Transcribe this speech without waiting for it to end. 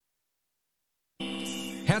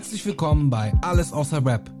Herzlich willkommen bei Alles außer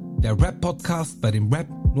Rap, der Rap-Podcast, bei dem Rap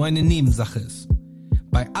nur eine Nebensache ist.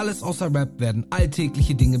 Bei Alles außer Rap werden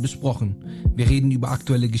alltägliche Dinge besprochen. Wir reden über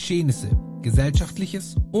aktuelle Geschehnisse,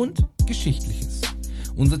 Gesellschaftliches und Geschichtliches.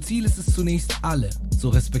 Unser Ziel ist es zunächst, alle zu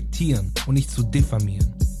respektieren und nicht zu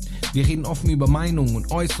diffamieren. Wir reden offen über Meinungen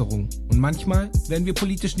und Äußerungen und manchmal werden wir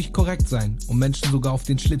politisch nicht korrekt sein und Menschen sogar auf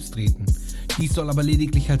den Schlips treten. Dies soll aber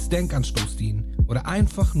lediglich als Denkanstoß dienen oder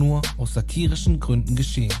einfach nur aus satirischen Gründen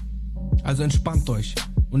geschehen. Also entspannt euch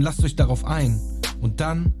und lasst euch darauf ein und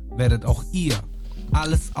dann werdet auch ihr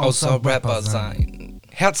alles außer Rapper sein.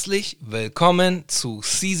 Herzlich willkommen zu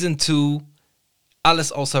Season 2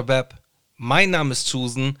 Alles außer Rap. Mein Name ist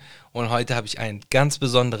Susan und heute habe ich einen ganz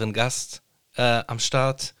besonderen Gast am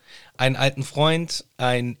Start. Einen alten Freund,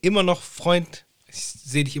 einen immer noch Freund. Ich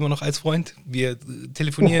sehe dich immer noch als Freund. Wir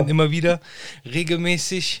telefonieren immer wieder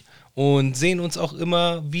regelmäßig und sehen uns auch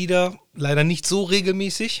immer wieder. Leider nicht so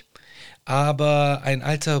regelmäßig. Aber ein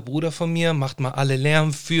alter Bruder von mir macht mal alle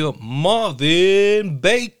Lärm für Marvin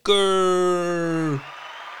Baker.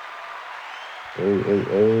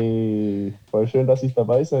 Ey. Voll schön, dass ich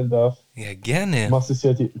dabei sein darf. Ja, gerne. Du machst es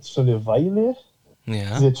ja jetzt schon eine Weile. Ja.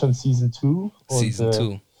 Das ist jetzt schon Season 2. Season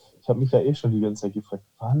 2. Ich habe mich ja schon die ganze Zeit gefragt,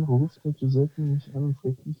 wann ruft der Giuseppe mich an und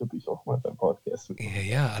fragt mich, ob ich auch mal beim Podcast bin.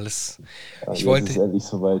 Ja, alles. Ja, Ich jetzt ist endlich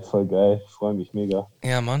soweit, voll geil. Ich freue mich mega.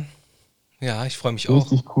 Ja, Mann. Ja, ich freue mich auch.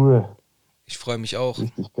 Richtig cool. Ich freue mich auch.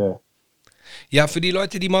 Richtig geil. Ja, für die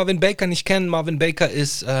Leute, die Marvin Baker nicht kennen, Marvin Baker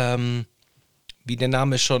ist, wie der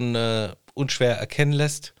Name schon unschwer erkennen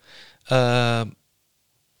lässt,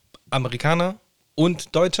 Amerikaner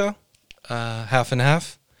und Deutscher, half and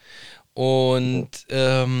half. Und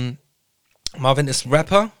Marvin ist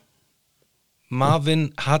Rapper.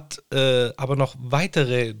 Marvin hat aber noch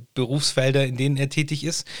weitere Berufsfelder, in denen er tätig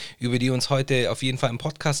ist, über die uns heute auf jeden Fall im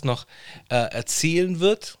Podcast noch erzählen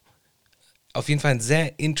wird. Auf jeden Fall ein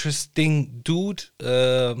sehr interesting Dude.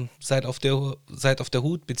 Seid auf der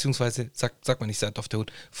Hut, beziehungsweise sagt man nicht seid auf der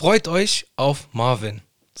Hut. Freut euch auf Marvin.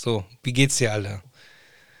 So, wie geht's dir, Alter?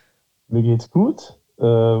 Mir geht's gut.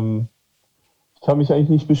 Ich kann mich eigentlich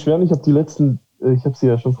nicht beschweren. Ich habe ich habe sie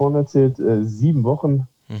ja schon vorhin erzählt, 7 Wochen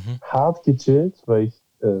hart gechillt, weil ich,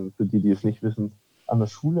 für die es nicht wissen, an der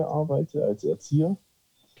Schule arbeite als Erzieher.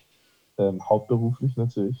 Hauptberuflich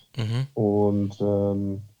natürlich. Und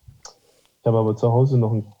ich habe aber zu Hause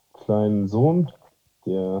noch einen kleinen Sohn,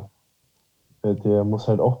 der muss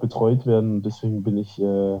halt auch betreut werden. Und deswegen bin ich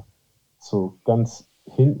so ganz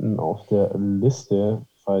hinten auf der Liste,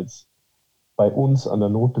 falls bei uns an der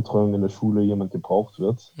Notbetreuung in der Schule jemand gebraucht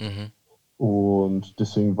wird. Und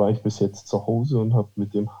deswegen war ich bis jetzt zu Hause und habe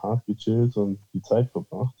mit dem hart gechillt und die Zeit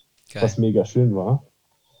verbracht, Geil. was mega schön war.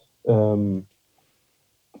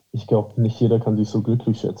 Ich glaube, nicht jeder kann sich so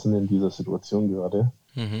glücklich schätzen in dieser Situation gerade.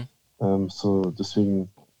 So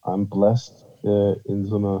deswegen, I'm blessed in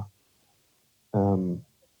so einer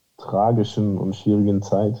tragischen und schwierigen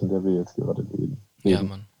Zeit, in der wir jetzt gerade leben. Ja,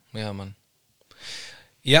 Mann.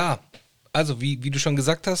 Ja, also wie du schon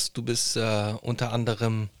gesagt hast, du bist unter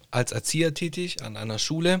anderem als Erzieher tätig an einer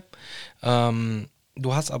Schule.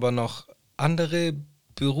 Du hast aber noch andere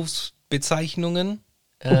Berufsbezeichnungen.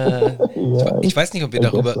 Ich weiß nicht, ob wir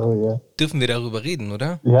dürfen wir darüber reden,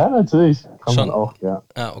 oder? Ja, natürlich. Kann Schon? man auch, ja.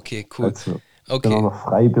 Ah, okay, cool. Also, ich bin auch noch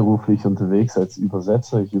freiberuflich unterwegs als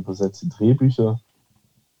Übersetzer. Ich übersetze Drehbücher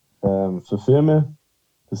für Filme.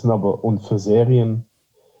 Das sind aber und für Serien.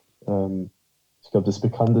 Ich glaube, das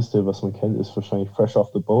bekannteste, was man kennt, ist wahrscheinlich Fresh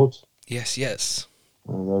Off the Boat. Yes.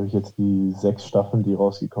 Da habe ich jetzt die 6 Staffeln, die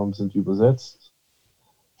rausgekommen sind, übersetzt.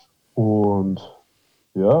 Und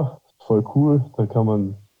ja, voll cool. Da kann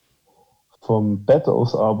man vom Bett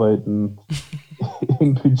aus arbeiten,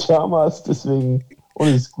 in Pyjamas, deswegen, und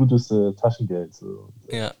es ist gutes Taschengeld. So.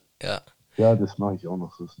 Ja. Ja, das mache ich auch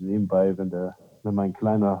noch so nebenbei, wenn mein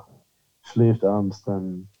Kleiner schläft abends,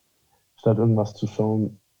 dann statt irgendwas zu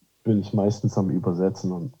schauen, bin ich meistens am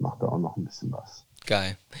Übersetzen und mache da auch noch ein bisschen was.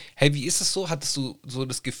 Geil. Hey, wie ist es so? Hattest du so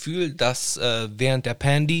das Gefühl, dass während der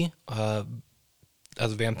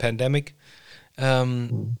also während Pandemic,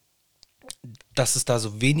 dass es da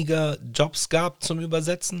so weniger Jobs gab zum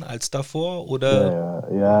Übersetzen als davor? Oder?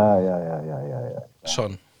 Ja.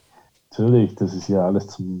 Schon. Natürlich, das ist ja alles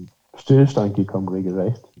zum Stillstand gekommen,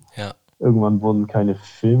 regelrecht. Ja. Irgendwann wurden keine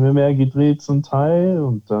Filme mehr gedreht zum Teil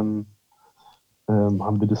und dann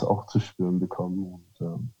haben wir das auch zu spüren bekommen.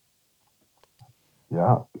 Und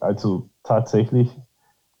ja, also tatsächlich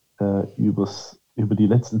über die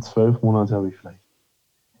letzten 12 Monate habe ich vielleicht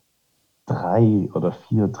 3 oder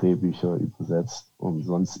 4 Drehbücher übersetzt und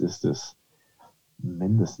sonst ist es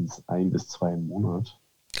mindestens 1 bis 2 im Monat.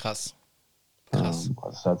 Krass. Krass.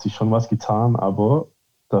 Also da hat sich schon was getan, aber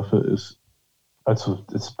dafür also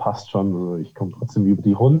es passt schon. Also ich komme trotzdem über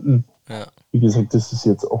die Runden. Ja, Wie gesagt, das ist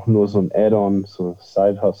jetzt auch nur so ein Add-on, so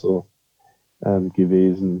Side-Hustle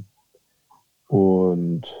gewesen.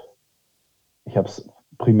 Und ich habe es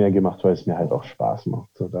primär gemacht, weil es mir halt auch Spaß macht,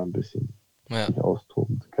 so da ein bisschen ja, sich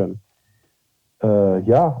austoben zu können.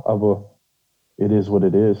 Ja, aber it is what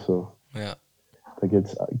it is. So. ja, Da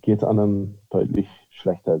geht's anderen deutlich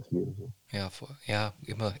schlechter als mir. So. ja, ja,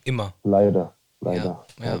 immer. Leider, Ja, leider,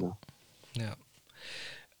 ja, leider. ja.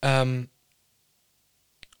 Ähm,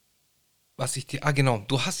 genau,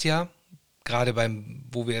 du hast ja, gerade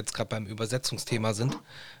wo wir jetzt gerade beim Übersetzungsthema sind,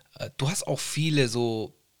 du hast auch viele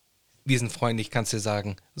so, wir sind Freunde, ich kann es dir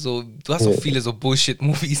sagen, so, du hast auch viele so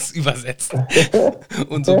Bullshit-Movies übersetzt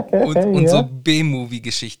und so Ja,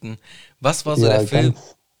 B-Movie-Geschichten. Was war so der ja, Film?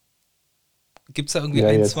 Gibt's da irgendwie ja,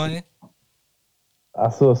 ein, jetzt. zwei?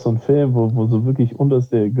 Ach so, so ein Film, wo so wirklich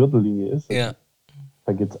unterste Gürtellinie ist. Ja,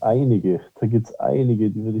 Da gibt's einige,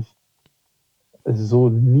 die würde ich so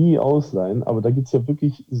nie ausleihen. Aber da gibt's ja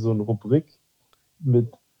wirklich so eine Rubrik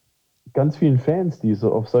mit ganz vielen Fans, die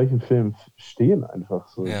so auf solchen Filmen stehen einfach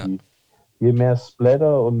so. ja, Je mehr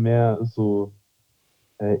Splatter und mehr so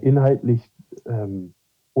inhaltlich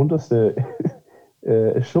unterste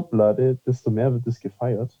Schublade, desto mehr wird es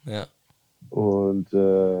gefeiert. ja, Und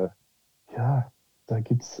ja, da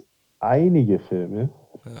gibt es einige Filme.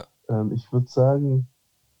 ja. Ich würde sagen,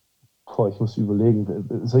 ich muss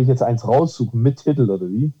überlegen, soll ich jetzt eins raussuchen mit Titel oder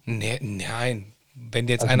wie? Nee, nein. Wenn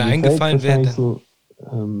dir jetzt Also einer mir fällt eingefallen wäre, wahrscheinlich dann.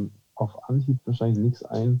 so auf Anhieb wahrscheinlich nichts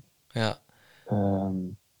ein. Ja,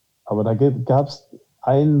 Ähm, aber da gab es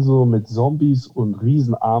einen so mit Zombies und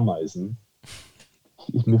Riesenameisen.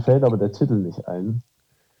 Mir fällt aber der Titel nicht ein.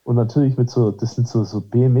 Und natürlich das sind so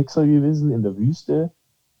BMXer gewesen in der Wüste.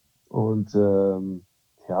 Und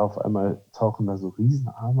ja, auf einmal tauchen da so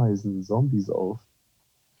Riesenameisen, Zombies auf.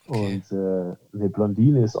 okay. Und eine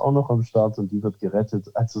Blondine ist auch noch am Start und die wird gerettet.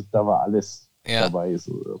 Also da war alles Ja, dabei.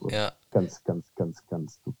 So, aber ja. ganz, ganz, ganz,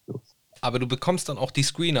 ganz dubios. Aber du bekommst dann auch die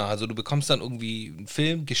Screener, also du bekommst dann irgendwie einen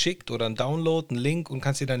Film geschickt oder einen Download, einen Link und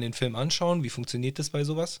kannst dir dann den Film anschauen. Wie funktioniert das bei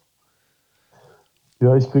sowas?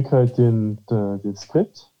 Ja, ich krieg halt den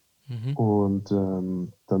Skript Mhm. und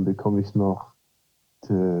dann bekomme ich noch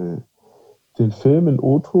den Film in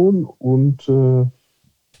O-Ton und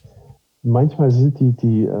manchmal sind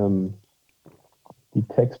die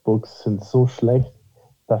Textbooks sind so schlecht,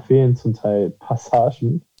 da fehlen zum Teil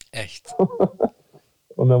Passagen Echt?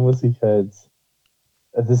 und da muss ich halt,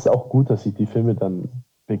 es ist auch gut, dass ich die Filme dann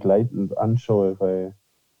begleitend anschaue, weil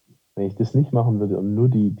wenn ich das nicht machen würde und nur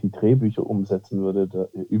die Drehbücher übersetzen würde,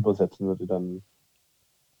 dann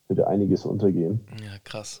würde einiges untergehen. Ja,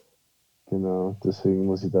 krass. Genau, deswegen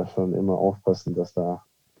muss ich da schon immer aufpassen, dass da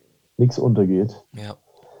nichts untergeht. Ja,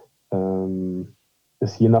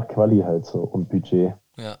 Ist je nach Quali halt so und Budget.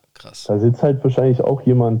 ja, krass. Da sitzt halt wahrscheinlich auch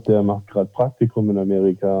jemand, der macht gerade Praktikum in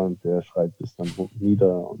Amerika und der schreibt es dann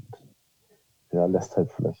nieder und der lässt halt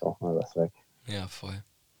vielleicht auch mal was weg. Ja, voll.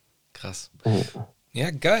 Krass. Ja, Ja,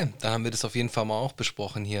 geil. Da haben wir das auf jeden Fall mal auch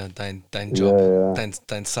besprochen hier, dein ja. Job, Ja, dein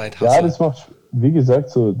ja, Side-Hustle. das macht, wie gesagt,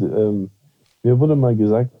 so, mir wurde mal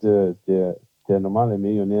gesagt, der normale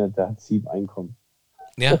Millionär, der hat 7 Einkommen.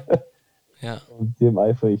 Ja, ja, Und dem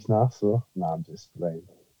eifere ich nach so, na, I'm just playing.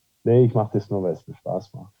 Nee, ich mache das nur, weil es mir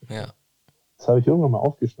Spaß macht. ja. Das habe ich irgendwann mal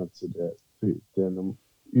aufgeschnappt. So der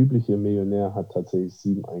übliche Millionär hat tatsächlich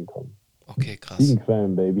 7 Einkommen. Okay, krass. 7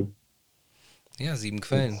 Quellen, Baby. Ja, 7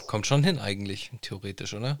 Quellen. Das, Kommt schon hin eigentlich,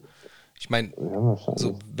 theoretisch, oder? Ich meine, ja, so,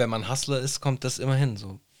 wahrscheinlich. wenn man Hustler ist, kommt das immer hin,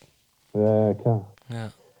 so. Ja, ja, klar.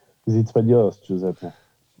 Ja. Wie sieht's bei dir aus, Giuseppe?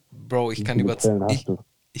 Bro, Wie viele Quellen hast du?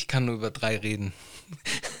 ich kann nur über 3 reden.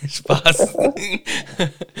 Spaß.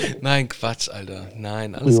 Nein, Quatsch, Alter.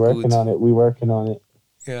 Nein, We alles working gut. on it, we working on it.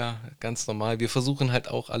 Ja, ganz normal. Wir versuchen halt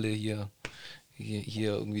auch alle hier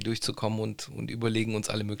irgendwie durchzukommen und überlegen uns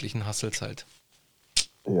alle möglichen Hustles halt.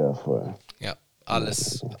 Ja, voll. Ja, Ja,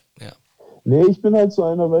 alles. ja. Ja, Nee, ich bin halt so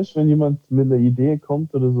einer, weißt du, wenn jemand mit einer Idee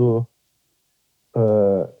kommt oder so,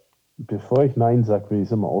 äh, bevor ich Nein sage, will ich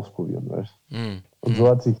es immer ausprobieren, weißt du. mm, Und so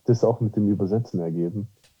hat sich das auch mit dem Übersetzen ergeben.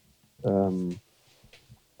 Ähm,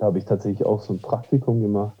 Da habe ich tatsächlich auch so ein Praktikum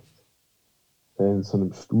gemacht in so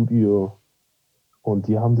einem Studio und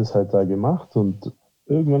die haben das halt da gemacht und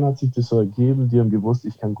irgendwann hat sich das so ergeben, die haben gewusst,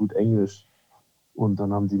 ich kann gut Englisch und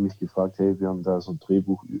dann haben die mich gefragt, hey, wir haben da so ein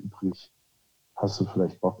Drehbuch übrig, hast du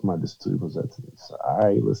vielleicht Bock mal das zu übersetzen? Ich so,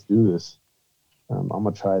 hey, let's do this. I'm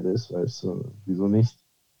gonna try this, weißt du, wieso nicht?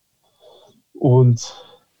 Und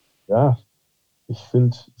ja, ich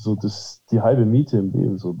finde so, die halbe Miete im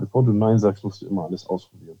Leben, so bevor du Nein sagst, musst du immer alles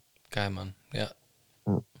ausprobieren. Geil, Mann. Ja.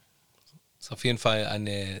 Ja. Ist auf jeden Fall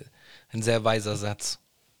ein sehr weiser Satz.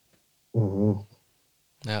 Mhm.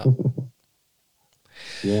 Ja.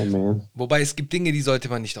 Yeah, man. Wobei es gibt Dinge, die sollte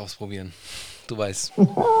man nicht ausprobieren. Du weißt.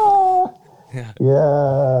 Ja.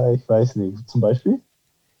 Ja, ich weiß nicht. Zum Beispiel?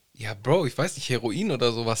 Ja, Bro, ich weiß nicht, Heroin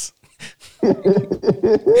oder sowas.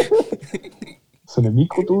 So eine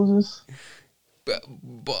Mikrodosis?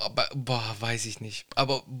 Boah, weiß ich nicht.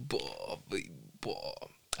 Aber, boah.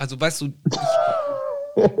 Also, weißt du,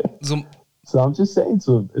 so, So, I'm just saying,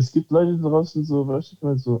 so, es gibt Leute draußen, so, weißt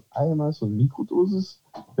du, so einmal so eine Mikrodosis,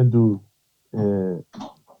 wenn du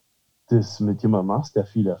das mit jemandem machst, der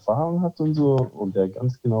viel Erfahrung hat und so und der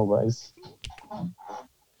ganz genau weiß.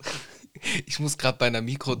 ich muss gerade bei einer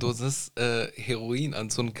Mikrodosis Heroin an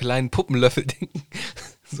so einen kleinen Puppenlöffel denken.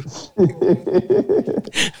 So,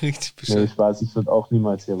 richtig Nee, bescheuert. Spaß, ich würde auch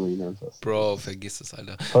niemals Heroin anfassen. Bro, vergiss es,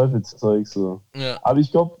 Alter. Teufelszeug so. Ja. Aber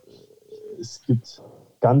ich glaube, es gibt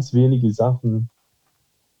ganz wenige Sachen,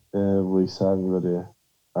 wo ich sagen würde,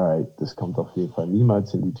 alright, das kommt auf jeden Fall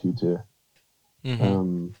niemals in die Tüte.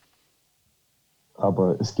 Mhm.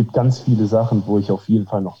 Aber es gibt ganz viele Sachen, wo ich auf jeden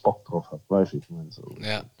Fall noch Bock drauf habe. Weißt du, ich meine so,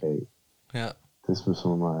 Ja. okay, Ja. das müssen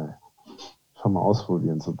wir mal schon mal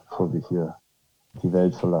ausprobieren, so bevor wir hier die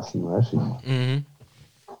Welt verlassen, weißt du. Mhm.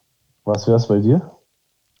 Was wär's bei dir?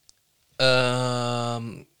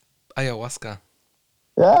 Ayahuasca.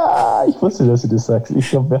 Ja, ich wusste, dass du das sagst. Ich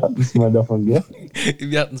glaube, wir hatten es mal davon, gell?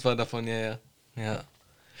 Wir hatten es mal davon, ja. Ja.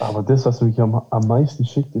 Aber das, was mich am meisten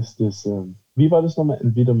schickt, ist das, wie war das nochmal?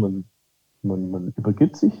 Entweder man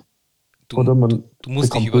übergibt sich oder man Du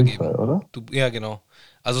musst dich bekommt Durchfall, übergeben. oder? Ja, genau.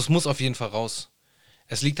 Also es muss auf jeden Fall raus.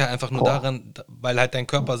 Es liegt halt einfach nur Boah. daran, weil halt dein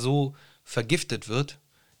Körper so vergiftet wird,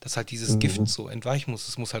 dass halt dieses Gift Mhm. so entweichen muss.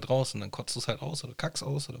 Es muss halt raus und dann kotzt du es halt aus oder kackst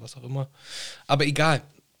aus oder was auch immer. Aber egal.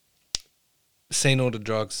 Say no to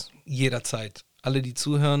drugs. Jederzeit. Alle, die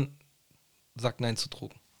zuhören, sagt nein zu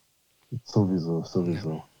Drogen. Sowieso, Ja,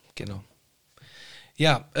 sowieso. genau.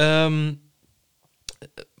 Ja,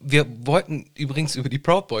 wir wollten übrigens über die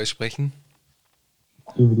Proud Boys sprechen.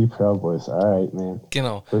 Über die Proud Boys. Alright, man.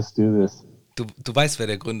 Genau. Let's do this. Du weißt, wer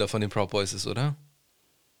der Gründer von den Proud Boys ist, oder?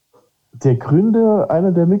 Der Gründer,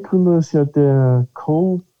 einer der Mitgründer ist ja der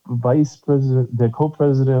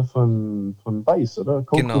Co-President von Vice, oder?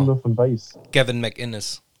 Genau. Co-Gründer von Vice. Gavin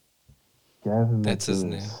McInnes. Gavin That's his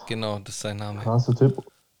name. McInnes. Genau, das ist sein Name. Krasser Typ.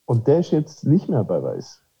 Und der ist jetzt nicht mehr bei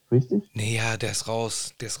Vice, richtig? Nee, ja, der ist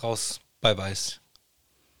raus. Der ist raus bei Weiß.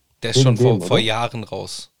 Der ist Wegen schon dem, vor oder? Jahren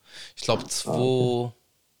raus. Ich glaube, Okay.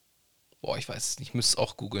 boah, ich weiß es nicht, ich müsste es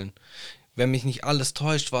auch googeln. Wenn mich nicht alles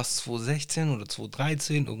täuscht, war es 2016 oder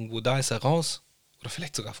 2013, irgendwo da ist er raus. Oder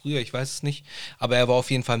vielleicht sogar früher, ich weiß es nicht. Aber er war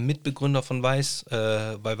auf jeden Fall Mitbegründer von Weiß,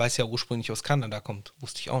 weil Weiß ja ursprünglich aus Kanada kommt.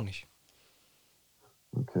 Wusste ich auch nicht.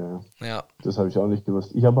 Okay. Ja, Das habe ich auch nicht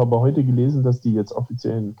gewusst. Ich habe aber heute gelesen, dass die jetzt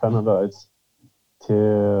offiziell in Kanada als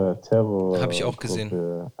habe ich auch gesehen.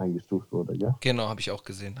 Terrorgruppe eingestuft wurde, gell? Genau, habe ich auch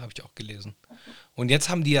gesehen, habe ich auch gelesen. Und jetzt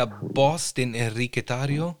haben die ja Boss, den Enrique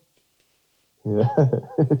Tario. Ja.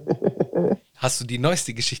 Hast du die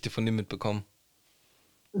neueste Geschichte von dem mitbekommen?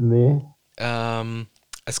 Nee.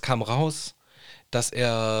 Es kam raus, dass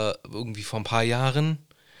er irgendwie vor ein paar Jahren,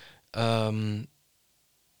 ähm,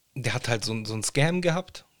 der hat halt so einen Scam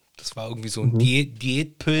gehabt. Das war irgendwie so ein Mhm.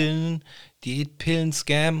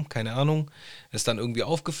 Diätpillen-Scam, keine Ahnung. Ist dann irgendwie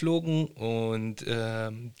aufgeflogen und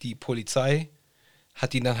die Polizei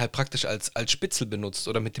hat ihn dann halt praktisch als Spitzel benutzt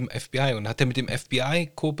oder mit dem FBI und hat er mit dem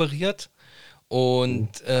FBI kooperiert und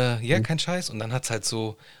ja, kein Scheiß. Und dann hat es halt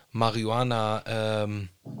so Marihuana,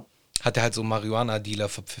 hat er halt so Marihuana-Dealer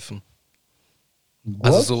verpfiffen.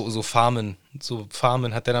 Also What? so Farmen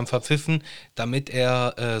hat er dann verpfiffen, damit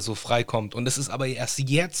er so freikommt. Und es ist aber erst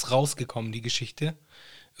jetzt rausgekommen, die Geschichte.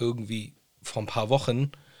 Irgendwie vor ein paar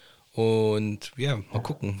Wochen. Und ja, mal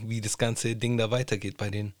gucken, wie das ganze Ding da weitergeht bei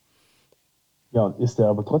denen. Ja, und ist er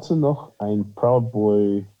aber trotzdem noch ein Proud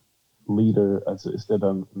Boy Leader? Also ist er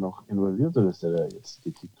dann noch involviert oder ist er da jetzt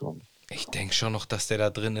gekickt worden? Ich denke schon noch, dass der da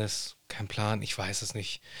drin ist. Kein Plan, ich weiß es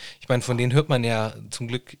nicht. Ich meine, von denen hört man ja zum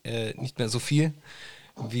Glück nicht mehr so viel,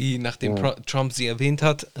 wie nachdem Ja. Trump sie erwähnt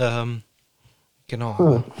hat. Genau,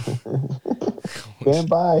 aber Stand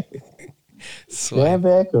by. so Stand ein.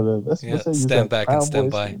 back oder was Ja, hat er stand gesagt? back and Proud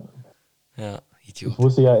stand Boys. by. Ja, Ich Idiot.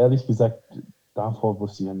 wusste ja ehrlich gesagt, davor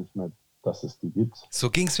wusste ich ja nicht mehr, dass es die gibt. So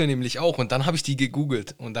ging es mir nämlich auch und dann habe ich die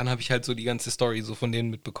gegoogelt und dann habe ich halt so die ganze Story so von denen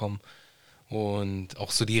mitbekommen und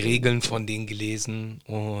auch so die Regeln von denen gelesen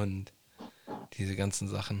und diese ganzen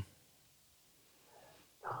Sachen.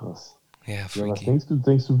 Krass. Ja, Ja, was freaky. denkst du?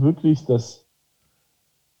 Denkst du wirklich, dass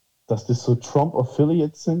das so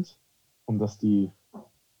Trump-Affiliates sind und dass die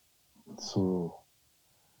so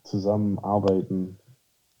zusammenarbeiten?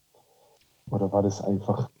 Oder war das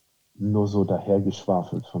einfach nur so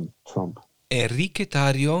dahergeschwafelt von Trump? Enrique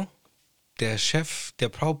Tarrio, der Chef der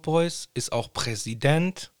Proud Boys, ist auch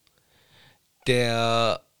Präsident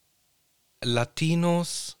der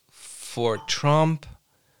Latinos for Trump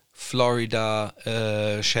Florida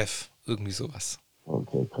Chef. Irgendwie sowas.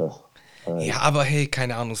 Okay, krass. Ja, aber hey,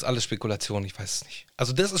 keine Ahnung, ist alles Spekulation, ich weiß es nicht.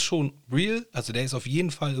 Also das ist schon real, also der ist auf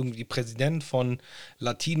jeden Fall irgendwie Präsident von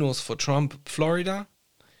Latinos for Trump Florida.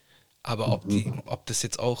 Aber ob das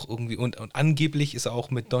jetzt auch irgendwie, und angeblich ist er auch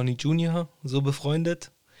mit Donny Jr. so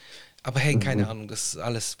befreundet. Aber hey, keine Ahnung, das ist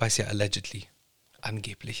alles, weiß ja allegedly.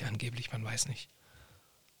 Angeblich, man weiß nicht.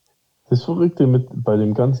 Das Verrückte bei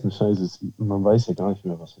dem ganzen Scheiß ist, man weiß ja gar nicht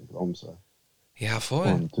mehr, was man glauben soll. Ja, voll.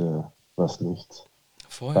 Und was nicht.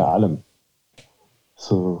 Voll. Bei allem.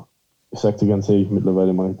 So, ich sag dir ganz ehrlich,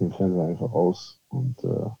 mittlerweile mache ich den Fernseher einfach aus und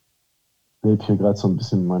lebe hier gerade so ein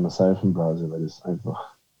bisschen in meiner Seifenblase, weil das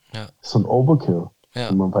einfach so ein Overkill. Ja.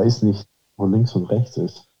 Und man weiß nicht, wo links und rechts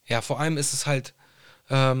ist. Ja, vor allem ist es halt,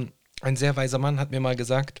 ein sehr weiser Mann hat mir mal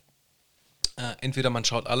gesagt, entweder man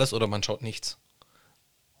schaut alles oder man schaut nichts.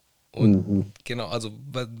 Und genau, also,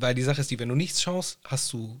 weil die Sache ist die, wenn du nichts schaust,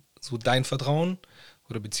 hast du so dein Vertrauen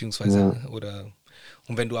oder beziehungsweise,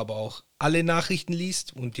 und wenn du aber auch alle Nachrichten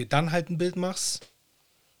liest und dir dann halt ein Bild machst,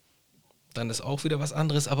 dann ist auch wieder was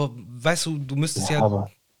anderes. Aber weißt du, du müsstest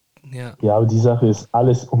aber die Sache ist,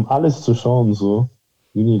 um alles zu schauen, so,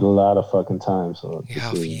 you need a lot of fucking time. So.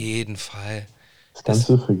 Ja, auf jeden Fall. Das kannst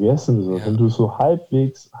du vergessen, so. Wenn du so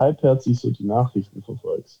halbherzig so die Nachrichten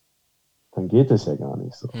verfolgst, dann geht das ja gar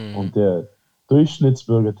nicht so. Und der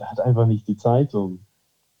Durchschnittsbürger, der hat einfach nicht die Zeit, um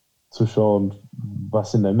zu schauen,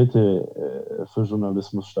 was in der Mitte für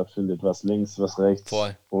Journalismus stattfindet, was links, was rechts.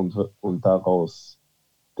 Voll. Und daraus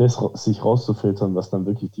sich rauszufiltern, was dann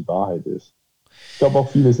wirklich die Wahrheit ist. Ich glaube auch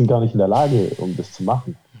viele sind gar nicht in der Lage, um das zu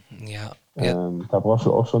machen. Ja. Da brauchst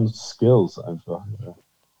du auch schon Skills einfach,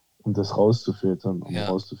 um das rauszufiltern,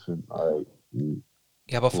 rauszufinden,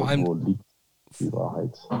 aber vor allem, wo liegt die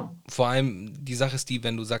Wahrheit. Vor allem die Sache ist die,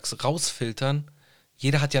 wenn du sagst rausfiltern,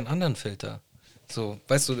 jeder hat ja einen anderen Filter. So,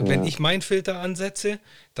 weißt du, wenn ich meinen Filter ansetze,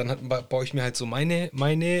 dann baue ich mir halt so meine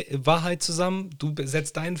Wahrheit zusammen. Du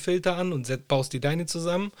setzt deinen Filter an und baust dir deine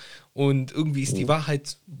zusammen. Und irgendwie ist die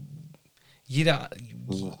Wahrheit,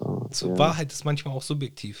 Wahrheit ist manchmal auch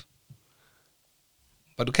subjektiv.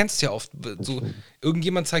 Weil du kennst es ja oft, so,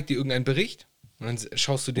 irgendjemand zeigt dir irgendeinen Bericht und dann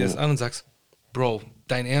schaust du dir das an und sagst, Bro,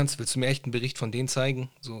 dein Ernst, willst du mir echt einen Bericht von denen zeigen?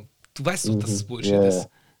 So, du weißt doch, dass es Bullshit ist.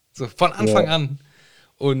 So, von Anfang an.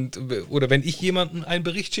 Oder wenn ich jemandem einen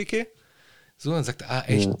Bericht schicke, so, dann sagt er,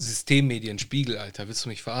 echt, Systemmedien, Spiegel, Alter, willst du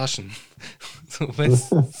mich verarschen? So,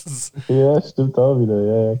 weißt du? Ja, stimmt auch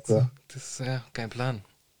wieder, klar. Das ist ja kein Plan.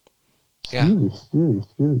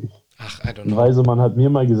 Schwierig. Ach, I don't Ein know. weiser Mann hat mir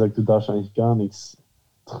mal gesagt, du darfst eigentlich gar nichts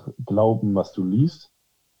glauben, was du liest.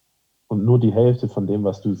 Und nur die Hälfte von dem,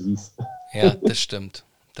 was du siehst. Ja, das stimmt.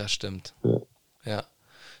 Ja,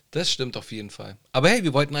 das stimmt auf jeden Fall. Aber hey,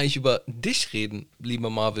 wir wollten eigentlich über dich reden, lieber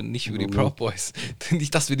Marvin, nicht über die Proud Boys.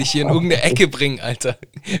 Nicht, dass wir dich hier in irgendeine Ecke bringen, Alter.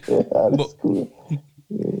 Ja, alles cool.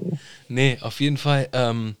 Nee, auf jeden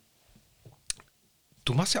Fall.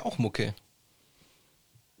 Du machst ja auch Mucke.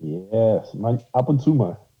 Yes, ab und zu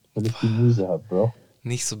mal, wenn ich die Muse habe, Bro.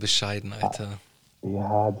 Nicht so bescheiden, Alter.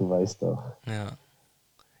 Ja, du weißt doch. Ja,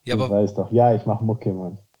 Du weißt doch. Ja, ich mach Mucke,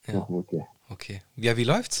 Mann. Ich mach Mucke. Okay. Ja, wie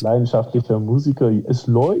läuft's? Leidenschaftlicher Musiker. Es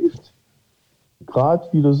läuft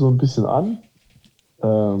gerade wieder so ein bisschen an. Ich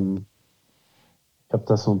habe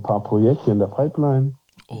da so ein paar Projekte in der Pipeline.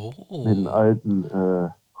 Oh. Mit einem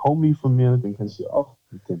alten Homie von mir, den kennst du auch,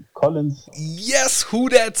 mit dem Collins. Yes, Who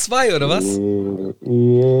Dat 2, oder was?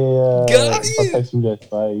 Yeah. Geil! Was heißt Who Dat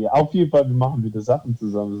 2? Ja, auf jeden Fall, wir machen wieder Sachen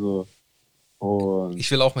zusammen. So. Und ich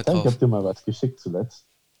will auch mit ich drauf. habe dir mal was geschickt zuletzt.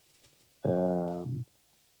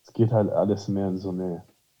 Es geht halt alles mehr in so eine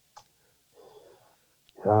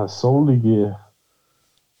soulige,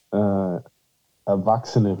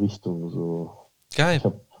 erwachsene Richtung. So. Geil.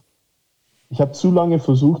 Ich hab zu lange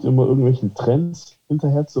versucht, immer irgendwelchen Trends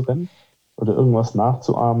hinterher zu rennen oder irgendwas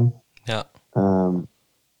nachzuahmen. Ja. Ich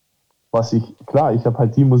habe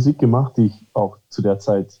halt die Musik gemacht, die ich auch zu der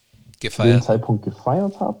Zeit, zu dem Zeitpunkt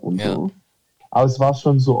gefeiert habe und so. Aber es war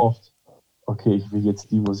schon so oft, okay, ich will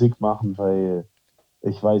jetzt die Musik machen, weil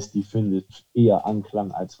ich weiß, die findet eher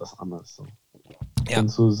Anklang als was anderes. So. Ja. Und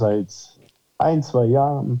so seit 1-2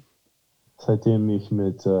 Jahren, seitdem ich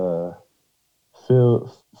mit Philo,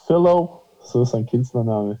 so ist sein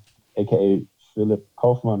Künstlername, aka Philipp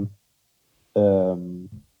Kaufmann,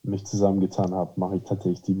 mich zusammengetan habe, mache ich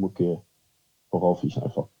tatsächlich die Mucke worauf ich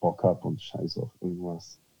einfach Bock habe und scheiße auf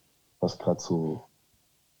irgendwas, was gerade so,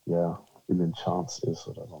 ja, in den Charts ist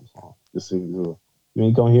oder sonst was. Deswegen so, you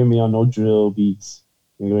ain't gonna hear me on no drill beats.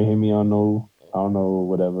 You ain't gonna hear me on no, I don't know,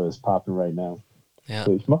 whatever is popping right now. Ja.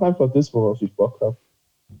 So, ich mache einfach das, worauf ich Bock habe.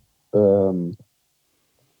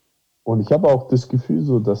 Und ich habe auch das Gefühl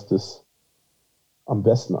so, dass das am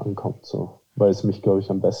besten ankommt, so, weil es mich, glaube ich,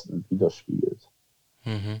 am besten widerspiegelt.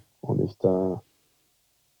 Mhm. Und ich da,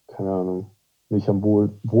 keine Ahnung, mich am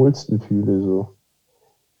wohlsten fühle, so.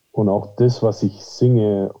 Und auch das, was ich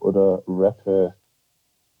singe oder rappe,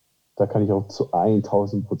 da kann ich auch zu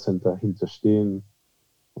 1000% dahinter stehen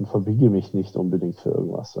und verbiege mich nicht unbedingt für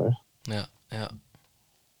irgendwas, weißt Ja, ja.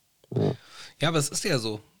 du? Ja. Ja, aber es ist ja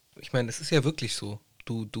so. Ich meine, es ist ja wirklich so.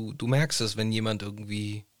 Du merkst es, wenn jemand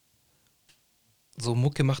irgendwie so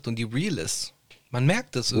Mucke macht und die real ist. Man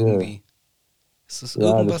merkt es Ja, irgendwie. Es ist ja,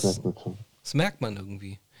 das irgendwas, merkt man schon. das merkt man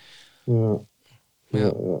irgendwie. Ja, ja, Ja, ja,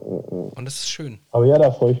 ja, ja. und es ist schön. Aber ja,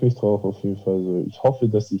 da freue ich mich drauf auf jeden Fall. So, ich hoffe,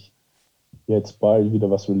 dass ich jetzt bald wieder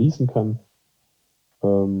was releasen kann.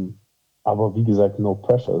 Ähm, aber wie gesagt, no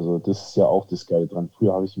pressure. Also das ist ja auch das Geile dran.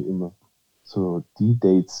 Früher habe ich mir immer so die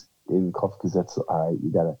Dates in den Kopf gesetzt, so,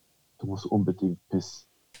 du musst unbedingt bis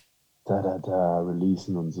da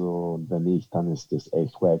releasen und so. Und wenn nicht, dann ist das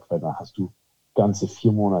echt wack, weil dann hast du ganze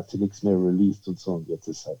 4 Monate nichts mehr released und so. Und jetzt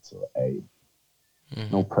ist halt so,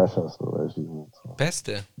 no pressure, so, weißt du. So.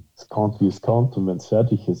 Beste. Es kommt, wie es kommt und wenn es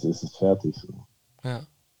fertig ist, ist es fertig. So. Ja,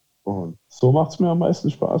 Und so macht es mir am meisten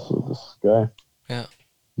Spaß. So. Das ist geil. ja.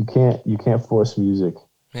 You can't force music.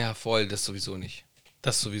 Ja, voll, das sowieso nicht.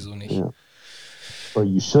 Das sowieso nicht. Yeah. Or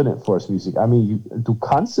you shouldn't force music. I mean, du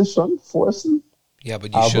kannst es schon forcen, Ja, aber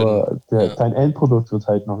die shouldn't. aber Ja. dein Endprodukt wird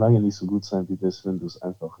halt noch lange nicht so gut sein wie das, wenn du es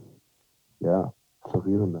einfach, ja,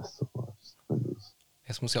 florieren lässt, so, wenn du es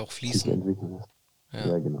Es muss ja auch sich fließen. entwickeln lässt. Ja,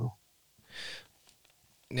 Ja, genau.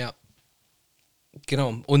 ja,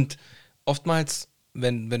 genau. Und oftmals,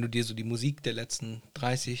 wenn du dir so die Musik der letzten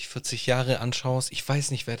 30, 40 Jahre anschaust, ich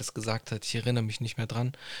weiß nicht, wer das gesagt hat, ich erinnere mich nicht mehr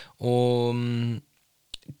dran,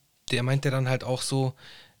 der meinte dann halt auch so,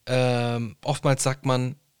 oftmals sagt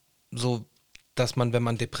man so, dass man, wenn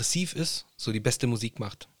man depressiv ist, so die beste Musik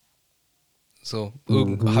macht. So, habe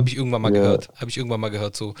Mhm. ich irgendwann mal Ja. gehört. Habe ich irgendwann mal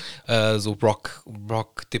gehört, so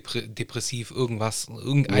Rock, depressiv, irgendwas,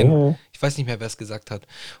 irgendein, Ja. ich weiß nicht mehr, wer es gesagt hat.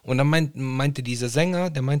 Und dann meinte dieser Sänger,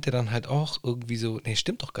 der meinte dann halt auch irgendwie so, nee,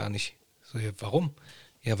 stimmt doch gar nicht. So, ja, warum?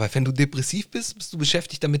 Ja, weil wenn du depressiv bist, bist du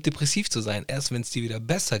beschäftigt damit, depressiv zu sein. Erst wenn es dir wieder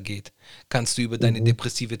besser geht, kannst du über deine Mhm.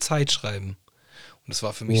 depressive Zeit schreiben. Und das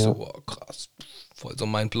war für mich so, Ja. oh, krass, voll so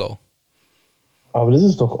mindblow. Aber das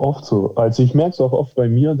ist doch oft so. Also ich merke es auch oft bei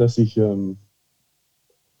mir, dass ich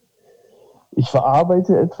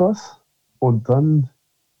verarbeite etwas und dann,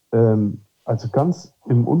 also ganz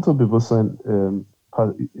im Unterbewusstsein,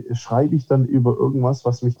 schreibe ich dann über irgendwas,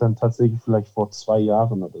 was mich dann tatsächlich vielleicht vor 2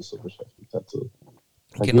 Jahren oder so beschäftigt hat. So.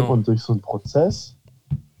 Da geht Genau, man durch so einen Prozess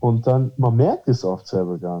und dann, man merkt es oft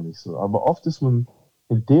selber gar nicht so. Aber oft ist man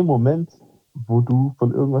in dem Moment, wo du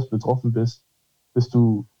von irgendwas betroffen bist, bist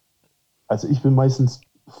du, also ich bin meistens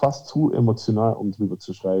fast zu emotional, um drüber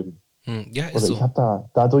zu schreiben. ja, ist Oder ich so, habe da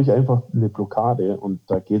dadurch einfach eine Blockade und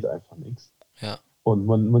da geht einfach nichts. ja. Und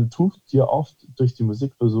man tut dir oft durch die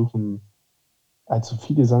Musik versuchen, also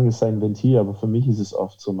viele sagen, es sei ein Ventil, aber für mich ist es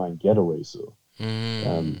oft so mein Getaway so.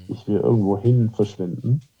 Mm, Ich will irgendwo hin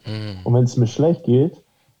verschwinden. Und mm, wenn es mir schlecht geht,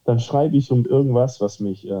 dann schreibe ich um irgendwas, was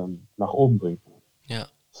mich nach oben bringt. ja,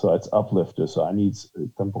 So als Uplifter. So,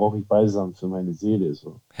 dann brauche ich Balsam für meine Seele.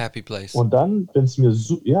 So. happy place. Und dann, wenn es mir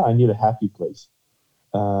so, ja, I need a happy place.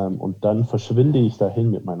 Und dann verschwinde ich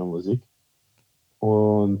dahin mit meiner Musik.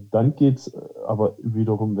 Und dann geht es aber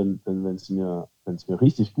wiederum, wenn es mir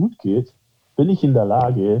richtig gut geht, bin ich in der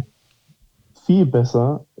Lage, viel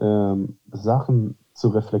besser Sachen zu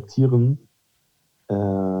reflektieren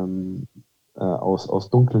aus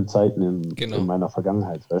dunklen Zeiten in Genau, meiner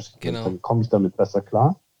Vergangenheit. Weißt? genau. Dann komme ich damit besser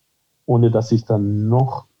klar, ohne dass ich dann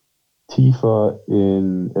noch tiefer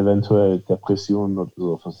in eventuell Depressionen oder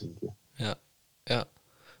so versinke. Ja, ja,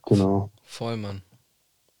 Genau. voll, Mann.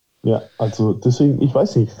 Ja, also deswegen, ich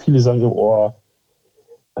weiß nicht, viele sagen, oh,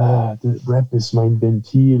 der Rap ist mein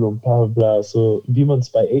Ventil und bla bla bla, so wie man es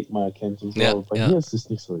bei 8 Mile kennt und so, Ja, aber bei ja, mir ist es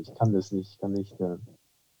nicht so. Ich kann das nicht, ich kann nicht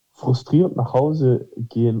frustriert nach Hause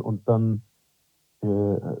gehen und dann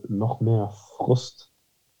noch mehr Frust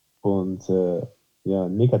und ja,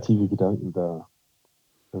 negative Gedanken da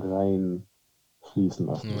reinfließen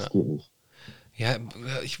lassen. Das ja. geht nicht. Ja,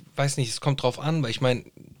 ich weiß nicht, es kommt drauf an, weil ich meine,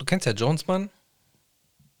 du kennst ja Jones, Mann.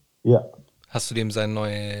 Ja, Hast du dem sein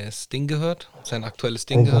neues Ding gehört? Sein aktuelles Ey,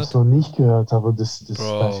 Ding ich hab's gehört? noch nicht gehört, aber da ist ja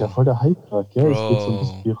Bro, voll der Hype gerade, gell? Es geht so ein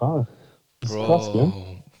bisschen Bro, viral. Das ist krass, gell?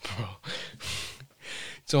 Bro.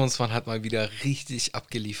 Jonesman hat mal wieder richtig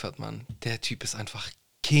abgeliefert, Mann. Der Typ ist einfach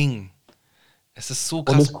King. Es ist so Und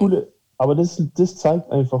krass. das Coole, aber das zeigt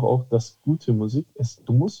einfach auch, dass gute Musik ist.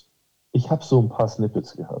 Ich habe so ein paar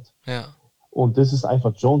Snippets gehört. Ja, Und das ist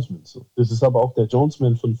einfach Jonesman so. Das ist aber auch der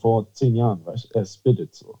Jonesman von vor 10 Jahren, weißt du? Er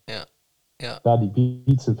spittet so. ja, ja, Klar, die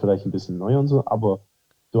Beats sind vielleicht ein bisschen neu und so, aber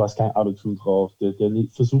du hast kein Autotune drauf. Der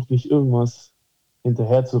versucht nicht irgendwas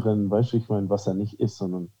hinterher zu rennen, weißt du, ich meine, was er nicht ist,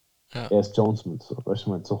 sondern ja, er ist Jonesman, so, weißt du, ich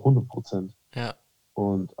meine, zu 100%. ja,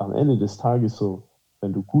 Und am Ende des Tages so,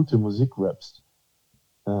 wenn du gute Musik rappst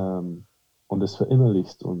ähm, und es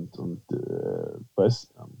verinnerlichst und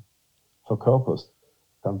weißt, verkörperst,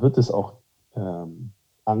 dann wird es auch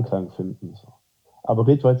Anklang finden. So. Aber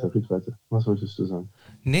red weiter, red weiter. Was wolltest du sagen?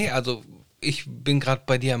 Nee, also ich bin gerade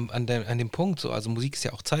bei dir an dem Punkt so. Also Musik ist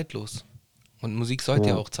ja auch zeitlos. Und Musik sollte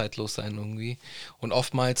ja Ja, auch zeitlos sein irgendwie. Und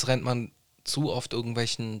oftmals rennt man zu oft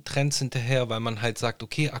irgendwelchen Trends hinterher, weil man halt sagt,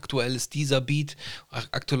 okay, aktuell ist dieser Beat,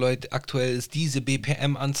 aktuell ist diese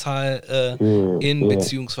BPM-Anzahl ja,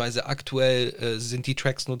 beziehungsweise aktuell sind die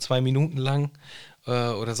Tracks nur 2 Minuten lang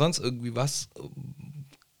oder sonst irgendwie was.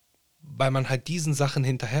 Weil man halt diesen Sachen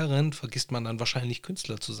hinterher rennt, vergisst man dann wahrscheinlich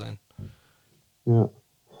Künstler zu sein. ja.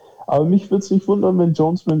 Aber mich würde es nicht wundern, wenn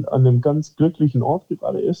Jonesman an einem ganz glücklichen Ort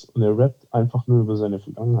gerade ist und er rappt einfach nur über seine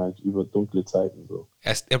Vergangenheit, über dunkle Zeiten. So.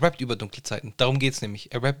 Er rappt über dunkle Zeiten. Darum geht's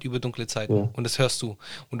nämlich. Er rappt über dunkle Zeiten. Ja, Und das hörst du.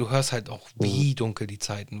 Und du hörst halt auch, ja, wie dunkel die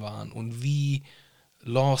Zeiten waren und wie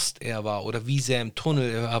lost er war oder wie sehr im Tunnel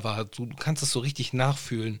er war. Du kannst es so richtig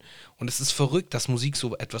nachfühlen. Und es ist verrückt, dass Musik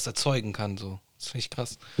so etwas erzeugen kann. So. Das finde ich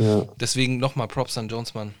krass. ja, Deswegen nochmal Props an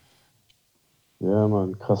Jones, Mann. ja,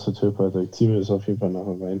 Mann, krasser Typ, Alter. Ich ziehe mir das auf jeden Fall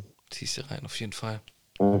nachher rein. Ziehst du rein, auf jeden Fall.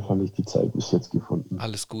 Einfach nicht die Zeit bis jetzt gefunden.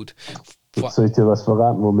 Alles gut. Jetzt soll ich dir was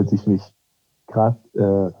verraten, womit ich mich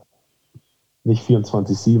gerade nicht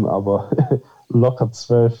 24/7, aber locker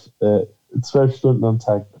 12 Stunden am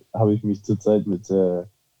Tag habe ich mich zurzeit mit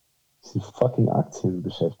diesen fucking Aktien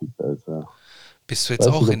beschäftigt, Alter. Bist du jetzt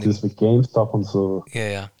Weiß auch nicht, in ob das dem. mit GameStop und so, Ja,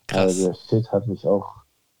 ja, aber krass. der Shit hat mich auch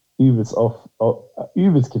übelst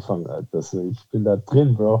gefangen, Alter. Also ich bin da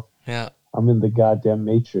drin, Bro. Ja, I'm in the goddamn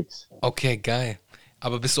Matrix. okay, geil.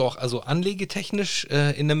 Aber bist du auch also anlegetechnisch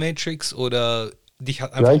in der Matrix oder dich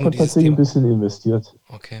hat Ja, einfach ich nur habe dieses tatsächlich ein Thema? bisschen investiert.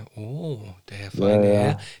 Okay, oh, Ja,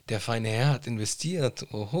 ja, Der feine Herr hat investiert.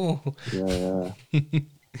 Oho. ja, ja.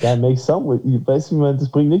 Ja, make some with you. Weißt du, wie man, das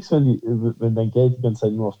bringt nichts, wenn dein Geld die ganze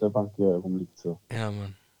Zeit nur auf der Bank rumliegt. So. Ja,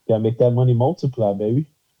 Mann. Ja, make that money multiply, baby.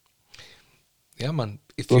 Ja, Mann.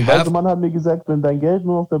 If So you ein weiter have. Mann hat mir gesagt, wenn dein Geld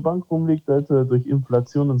nur auf der Bank rumliegt, Alter, durch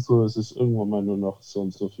Inflation und so, ist es irgendwann mal nur noch so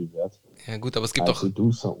und so viel wert. Ja, gut, aber es gibt Also auch.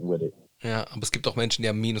 do something with it. Ja, aber es gibt auch Menschen, die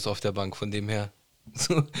haben Minus auf der Bank, von dem her.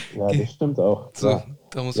 So, Ja, das stimmt auch, so klar.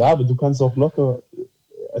 da muss Ja, man. aber du kannst auch locker,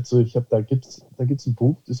 also da gibt's ein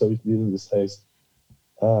Buch, das habe ich gelesen, das heißt,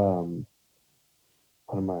 warte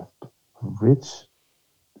mal, Rich,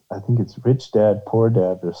 I think it's Rich Dad, Poor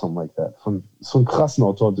Dad or something like that. Von so einem krassen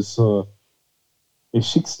Autor, ich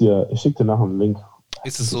schick dir nachher einen Link.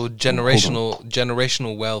 Ist es so Hold on.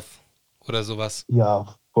 generational Wealth oder sowas? Ja,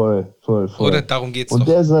 voll, voll, Oder voll. darum geht's Und doch.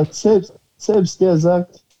 der sagt, selbst der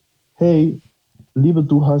sagt, hey, lieber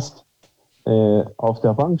du hast auf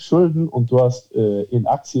der Bank Schulden und du hast in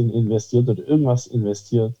Aktien investiert oder irgendwas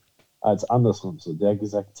investiert, als andersrum. So, der hat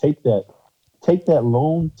gesagt, take that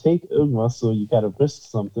loan, take irgendwas, so you gotta risk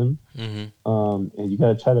something, Mhm. and you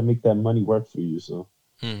gotta try to make that money work for you. So.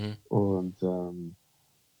 Mhm. Und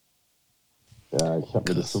ja, ich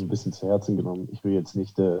habe mir das so Krass. ein bisschen zu Herzen genommen. Ich bin jetzt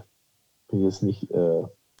nicht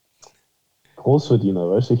Großverdiener,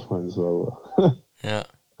 weißt du, ich meine so, aber Ja,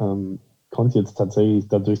 konnte jetzt tatsächlich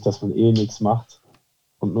dadurch, dass man eh nichts macht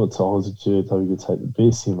und nur zu Hause chillt, habe ich jetzt halt ein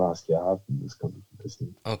bisschen was gehabt und das konnte ich ein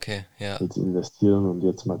bisschen okay, ja. jetzt investieren und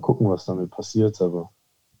jetzt mal gucken, was damit passiert, aber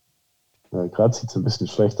gerade sieht es ein bisschen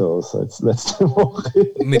schlechter aus als letzte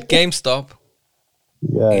Woche. Mit GameStop.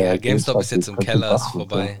 Ja, Ja, ja, GameStop ist GameStop jetzt geht im komplett Keller, ist Bach runter.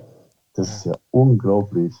 vorbei. Das ist ja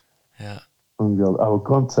unglaublich. Ja. Unglaublich. Aber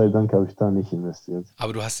Gott sei Dank habe ich da nicht investiert.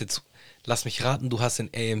 Aber du hast jetzt, lass mich raten, du hast in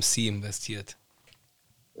AMC investiert.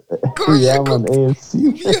 Ja, Mann, AFC.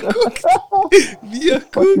 Wie er guckt, wie er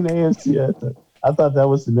Fucking guckt. AFC, Alter. I thought that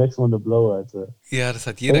was the next one to blow, Alter. Ja, das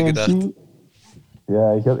hat jeder gedacht. AMC,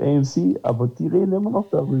 ja, ich habe AMC, aber die reden immer noch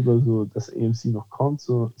darüber, so, dass AMC noch kommt.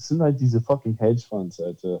 So. Es sind halt diese fucking Hedgefonds,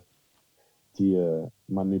 Alter, die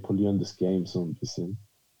manipulieren das Game so ein bisschen.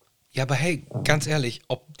 Ja, aber hey, ganz ehrlich,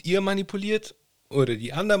 ob ihr manipuliert oder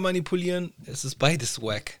die anderen manipulieren, es ist beides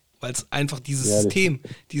wack. weil es einfach Ja,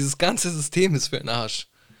 dieses ganze System ist für den Arsch.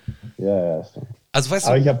 ja, stimmt. Also weißt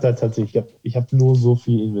Aber du, ich habe da tatsächlich, ich habe nur so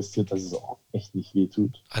viel investiert, dass es auch echt nicht weh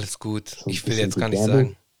tut. alles gut, So ein ich will bisschen jetzt gar nicht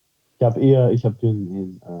gegambelt. sagen. Ich habe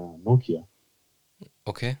in Nokia.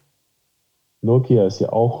 Okay. Nokia ist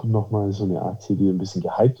ja auch nochmal so eine Aktie, die ein bisschen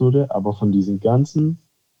gehypt wurde, aber von diesen ganzen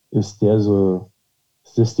ist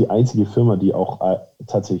ist das die einzige Firma, die auch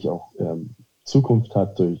tatsächlich auch Zukunft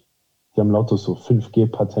hat die haben lauter so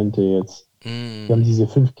 5G-Patente jetzt. Die haben Mm, diese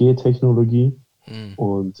 5G-Technologie mm.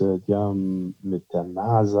 und die haben mit der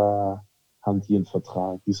NASA haben die einen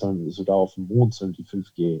Vertrag, die sollen sogar auf dem Mond sollen die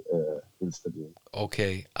 5G installieren.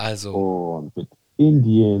 Okay, also, Und mit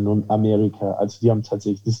Indien und Amerika, also die haben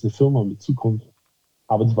tatsächlich, das ist eine Firma mit Zukunft,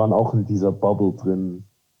 aber die waren auch in dieser Bubble drin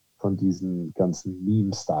von diesen ganzen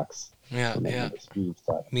Meme-Stocks. ja, So nennt man ja, das,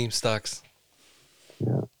 Meme-Stock. Meme-Stocks.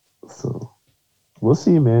 Ja, so. We'll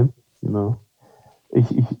see, man. You know. I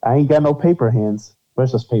ain't got no paper hands.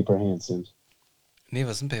 Weißt du, was Paper Hands sind? Nee,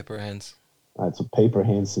 was sind Paper Hands? Also Paper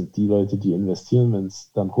Hands sind die Leute, die investieren, wenn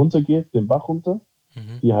es dann runtergeht, den Bach runter,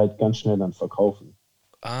 Mhm. die halt ganz schnell dann verkaufen.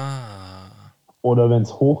 Ah, Oder wenn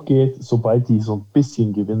es hochgeht, sobald die so ein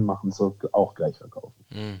bisschen Gewinn machen, so auch gleich verkaufen.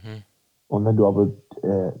 mhm. Und wenn du aber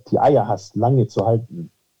die Eier hast, lange zu halten,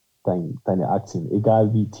 deine Aktien,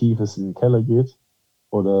 egal wie tief es in den Keller geht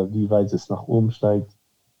oder wie weit es nach oben steigt,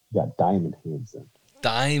 ja, Diamond Hands sind.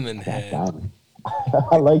 Diamond Ja, Hand. Diamond.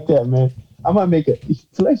 I like that, man. I'm gonna make it.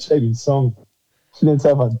 Vielleicht schreibe ich einen Song. Ich nenne es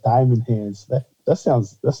einfach Diamond Hands. That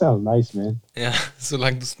sounds nice, man. Ja,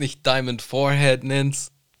 solange du es nicht Diamond Forehead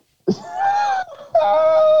nennst.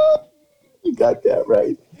 You got that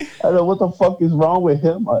right. I don't know what the fuck is wrong with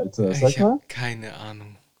him, Alter. Ich Sag habe mal. keine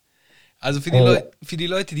Ahnung. Also Hey, für die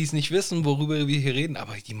Leute, die es nicht wissen, worüber wir hier reden,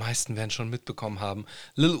 aber die meisten werden schon mitbekommen haben,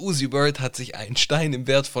 Lil Uzi Vert hat sich einen Stein im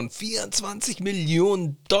Wert von 24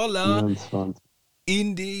 Millionen Dollar 24.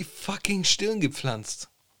 in die fucking Stirn gepflanzt.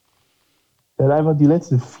 Er hat einfach die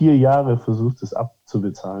letzten 4 Jahre versucht, es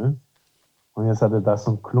abzubezahlen. Und jetzt hat er da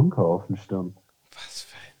so einen Klunker auf dem Stirn. Was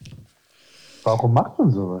für Warum macht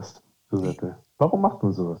man sowas, Giuseppe? Warum macht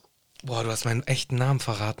man sowas? Boah, du hast meinen echten Namen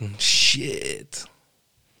verraten. Shit.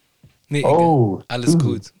 Nee, egal. Oh, Alles Susan.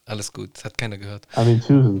 gut, alles gut. Das hat keiner gehört. I mean,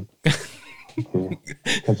 Susan. Okay,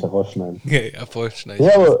 kannst ja rausschneiden. Okay, Erfolg schneide ich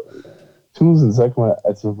Ja, raus. aber Susan, sag mal,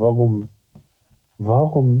 also warum,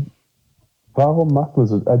 warum macht man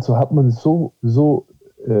so? Also hat man so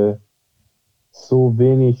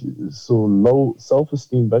wenig, so low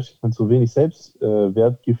Self-Esteem, weißt du, so wenig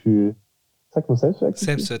Selbstwertgefühl, sagt man Selbstwertgefühl,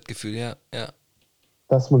 Selbstwertgefühl, ja, ja.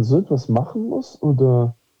 dass man so etwas machen muss?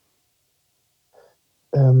 Oder,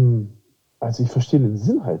 also ich verstehe den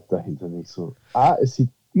Sinn halt dahinter nicht so. A, es sieht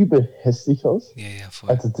übel hässlich aus. Ja, ja, voll.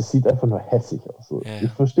 Also das sieht einfach nur hässlich aus. So. Ja, Ich ja.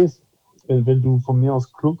 verstehe es, wenn du von mir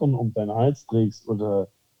aus Klunkern um deinen Hals trägst oder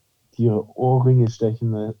dir Ohrringe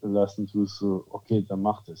stechen lassen tust, so, okay, dann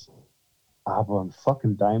mach das. Aber ein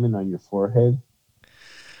fucking diamond on your forehead?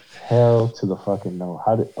 Hell to the fucking no.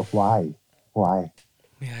 Why? Why?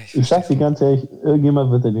 Ja, ich Ich verstehe sag dir es. ganz ehrlich,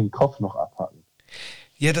 irgendjemand wird dir den Kopf noch abhacken.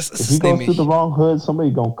 Ja, das ist If he es goes through the nämlich. wrong hood,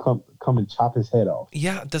 somebody gonna come and chop his head off.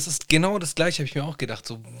 Ja, das ist genau das Gleiche, habe ich mir auch gedacht.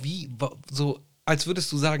 So so als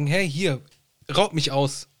würdest du sagen, hey, hier, raub mich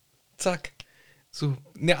aus. Zack. So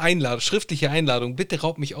eine Einladung, schriftliche Einladung, bitte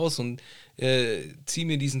raub mich aus und zieh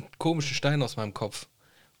mir diesen komischen Stein aus meinem Kopf.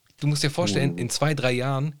 Du musst dir vorstellen, in 2, 3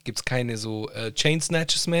 Jahren gibt es keine so Chain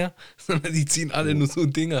Snatches mehr, sondern die ziehen alle nur so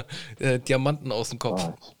Dinger, Diamanten aus dem Kopf.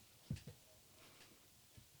 Gott.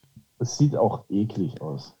 Es sieht auch eklig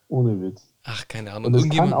aus. Ohne Witz. Ach, keine Ahnung. Und es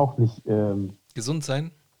kann Irgendjemand auch nicht, gesund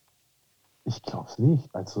sein? ich glaube es nicht.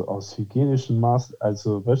 Also aus hygienischen Maß,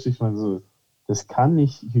 also weißt du, ich meine so, das kann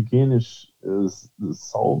nicht hygienisch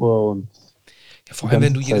sauber und Ja, die vor allem,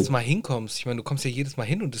 wenn ganze du jedes Zeit. Mal hinkommst. Ich meine, du kommst ja jedes Mal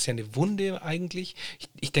hin und das ist ja eine Wunde eigentlich.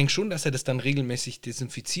 Ich denke schon, dass er das dann regelmäßig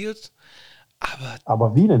desinfiziert. Aber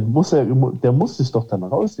Aber wie denn? Der muss es doch dann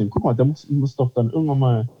rausnehmen. Guck mal, der muss doch dann irgendwann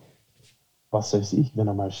mal, was weiß ich, wenn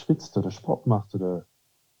er mal schwitzt oder Sport macht oder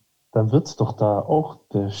dann wird's doch da auch,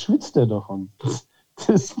 der schwitzt der doch und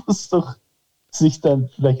das muss doch sich dann,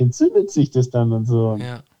 vielleicht entzündet sich das dann und so. Und,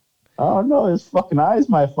 ja, oh no, his fucking eyes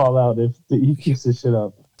might fall out if he keeps this shit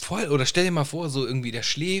up. voll. Oder stell dir mal vor, so irgendwie der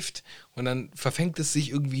schläft und dann verfängt es sich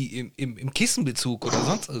irgendwie im Kissenbezug oder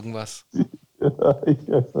sonst irgendwas.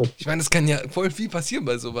 Ich meine, es kann ja voll viel passieren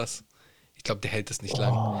bei sowas. Ich glaube, der hält das nicht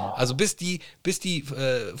lang. Also bis die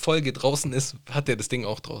Folge draußen ist, hat er das Ding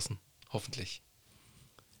auch draußen. Hoffentlich.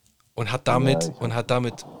 Und hat damit, Ja, und hat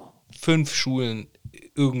damit 5 Schulen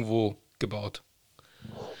irgendwo gebaut.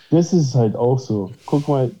 das ist halt auch so. Guck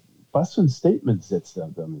mal, was für ein Statement setzt er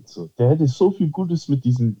damit so. Der hätte so viel Gutes mit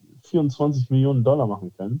diesen $24 Millionen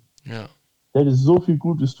machen können. Ja. Der hätte so viel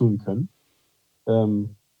Gutes tun können.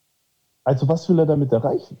 Also was will er damit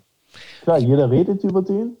erreichen? Klar, jeder redet über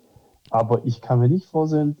den, aber ich kann mir nicht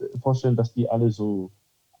vorstellen, dass die alle so,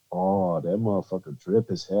 oh, der motherfucker drip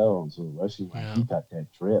is hell und so, weißt du, Ja. he got that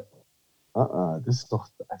drip. Das ist doch,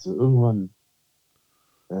 also irgendwann,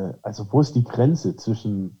 also wo ist die Grenze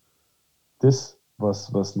zwischen das,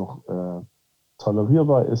 was noch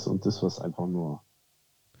tolerierbar ist und das, was einfach nur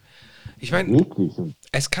Ich meine, eklig und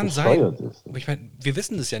es kann sein. bescheuert ist. Aber ich meine, wir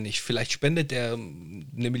wissen das ja nicht. Vielleicht spendet er 1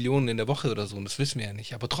 Million in der Woche oder so, und das wissen wir ja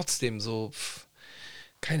nicht. Aber trotzdem, so,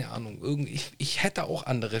 keine Ahnung. Ich hätte auch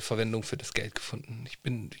andere Verwendung für das Geld gefunden.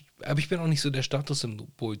 Aber ich bin auch nicht so der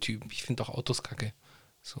Statussymbol-Typ. Ich finde auch Autos kacke.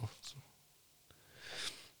 So.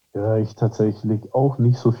 Ja, ich tatsächlich auch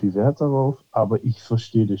nicht so viel Wert darauf, aber ich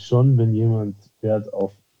verstehe das schon, wenn jemand Wert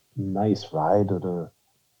auf ein nice Ride oder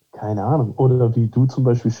keine Ahnung, oder wie du zum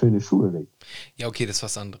Beispiel schöne Schuhe legst. Ja, okay, das ist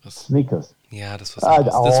was anderes. Sneakers. Ja, das ist was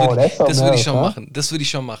anderes. that's Das würde ich something schon else, machen.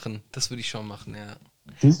 Das würde ich schon machen, ja.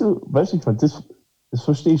 Siehst du, weißt du, ich meine, das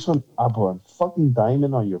verstehe ich schon, aber ein fucking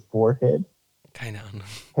Diamond on your forehead? Keine Ahnung.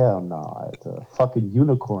 Hell no, Alter. Fucking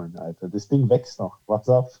Unicorn, Alter. Das Ding wächst noch. What's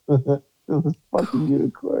up? Das ist fucking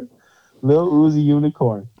Unicorn. Lil Uzi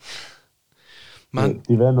Unicorn. Mann,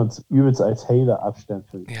 Die werden uns übelst als Hater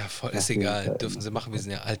abstempeln. ja, voll, ist egal. Dürfen sie machen, wir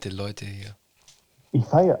sind ja alte Leute hier. Ich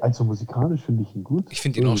feiere, also musikalisch finde ich ihn gut. Ich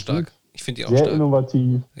finde ihn auch stark. Sehr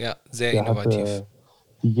innovativ. Ja, sehr Der innovativ. Hat,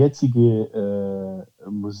 die jetzige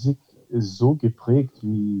Musik ist so geprägt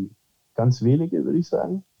wie ganz wenige, würde ich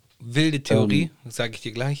sagen. Wilde Theorie, sage ich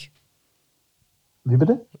dir gleich. Wie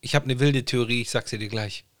bitte? Ich habe eine wilde Theorie, ich sag's dir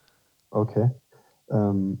gleich. Okay.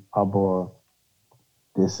 Aber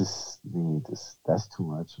that's too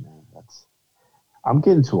much, man. I'm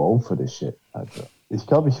getting too old for this shit, Alter. Ich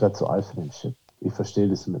glaube, ich werde zu alt für den Shit. Ich verstehe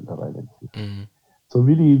das mittlerweile nicht. Mhm. So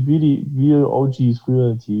wie wir OGs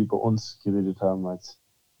früher, die bei uns geredet haben, als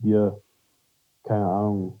wir, keine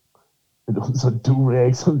Ahnung, mit unseren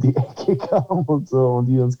Durags um die Ecke kamen und so und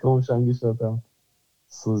die uns komisch angeschaut haben.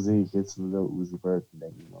 So sehe ich jetzt einen Lil Uzi Vert und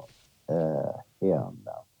denke mir, hell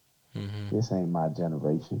no. This ain't my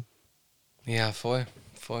generation. Ja, voll.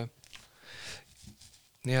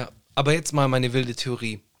 Ja, aber jetzt mal meine wilde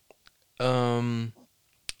Theorie.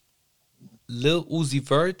 Lil Uzi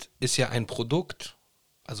Vert ist ja ein Produkt,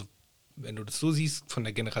 also wenn du das so siehst, von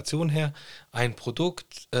der Generation her, ein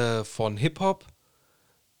Produkt von Hip-Hop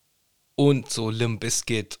und so Limp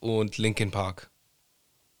Bizkit und Linkin Park.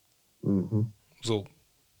 So,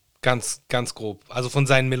 ganz, ganz grob. Also von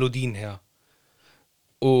seinen Melodien her.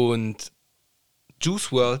 Und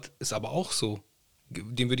Juice WRLD ist aber auch so.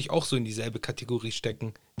 Den würde ich auch so in dieselbe Kategorie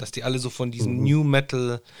stecken, dass die alle so von diesem New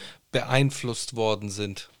Metal beeinflusst worden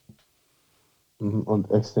sind. Und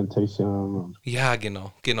Extentation. Ja,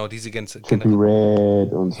 genau, diese ganze Trippie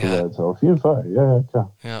Red und so Ja. weiter. Auf jeden Fall, ja,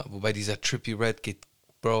 klar. Ja, wobei dieser Trippie Red geht,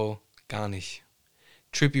 Bro, gar nicht.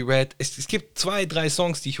 Trippie Red, es gibt 2, 3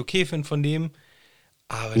 Songs, die ich okay finde von dem,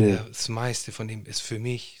 aber das meiste von dem ist für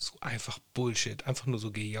mich so einfach Bullshit, einfach nur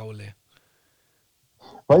so Gejaule.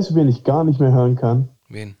 Weißt du, wen ich gar nicht mehr hören kann?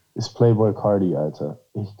 Wen? Ist Playboy Cardi, Alter.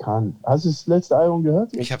 Hast du das letzte Album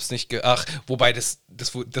gehört? Ich hab's nicht wobei das,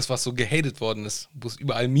 was so gehatet worden ist, wo es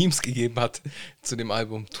überall Memes gegeben hat zu dem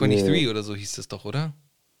Album. 23 oder so hieß das doch, oder?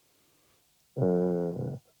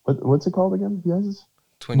 What's it called again? Wie heißt es?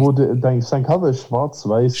 20 sein Cover ist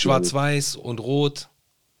schwarz-weiß. Schwarz-weiß und rot.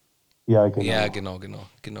 Ja, genau. Ja,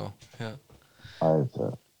 genau. Ja.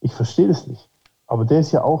 Alter, ich verstehe das nicht. Aber der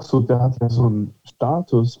ist ja auch so, der hat ja so einen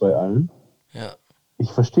Status bei allen. Ja.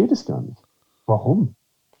 Ich verstehe das gar nicht. Warum?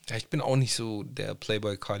 Ja, ich bin auch nicht so der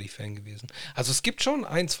Playboy Cardi-Fan gewesen. Also es gibt schon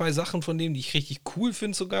 1, 2 Sachen von dem, die ich richtig cool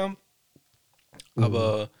finde sogar.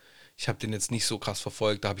 Aber ich habe den jetzt nicht so krass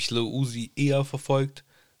verfolgt. Da habe ich Lil Uzi eher verfolgt.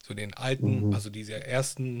 So den alten, also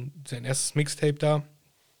sein erstes Mixtape da.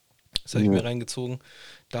 Das habe ich mir reingezogen.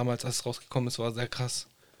 Damals, als es rausgekommen ist, war sehr krass.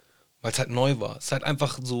 Weil es halt neu war. Es ist halt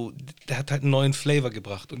einfach so, der hat halt einen neuen Flavor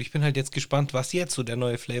gebracht. Und ich bin halt jetzt gespannt, was jetzt so der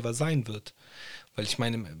neue Flavor sein wird. Weil ich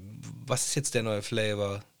meine, was ist jetzt der neue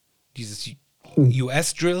Flavor? Dieses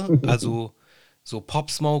US-Drill? Also so Pop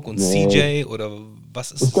Smoke und CJ oder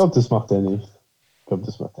was ist Ich glaube, das macht er nicht.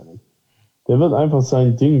 Der wird einfach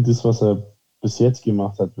sein Ding, das, was er bis jetzt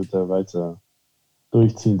gemacht hat, wird er weiter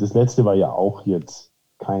durchziehen. Das letzte war ja auch jetzt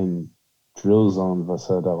kein Drill-Song, was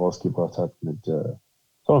er da rausgebracht hat mit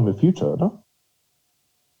mit Future, oder?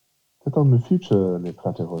 Der hat doch mit Future eine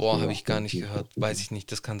Platte rausgebracht. Boah, habe ich gar nicht gehört. Weiß ich nicht,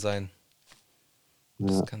 das kann sein.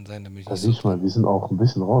 Das kann sein, damit ich da nicht siehst mal, wir sind auch ein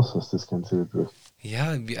bisschen raus, was das Ganze betrifft.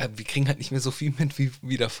 Ja, wir kriegen halt nicht mehr so viel mit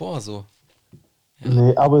wie davor, so.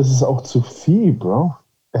 Nee, aber es ist auch zu viel, Bro.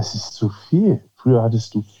 Es ist zu viel. Früher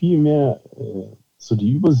hattest du viel mehr so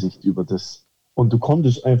die Übersicht über das. Und du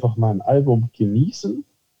konntest einfach mal ein Album genießen,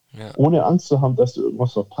 Ja, ohne Angst zu haben, dass du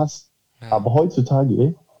irgendwas verpasst. ja, Aber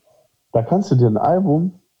heutzutage, da kannst du dir ein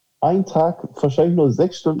Album einen Tag wahrscheinlich nur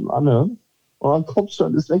 6 Stunden anhören und dann kommt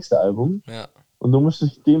schon das nächste Album ja, und du musst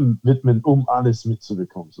dich dem widmen, um alles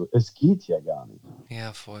mitzubekommen. So, es geht ja gar nicht.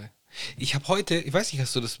 ja, voll. Ich habe heute, ich weiß nicht,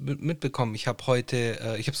 hast du das mitbekommen? Ich habe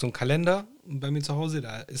heute, ich habe so einen Kalender bei mir zu Hause,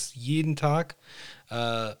 da ist jeden Tag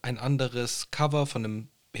ein anderes Cover von einem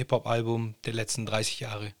Hip-Hop-Album der letzten 30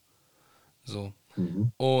 Jahre. So.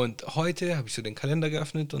 Mhm. Und heute habe ich so den Kalender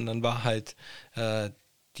geöffnet und dann war halt äh,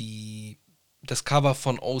 die, das Cover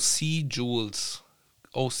von OC Jules.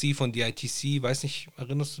 OC von DITC, weiß nicht,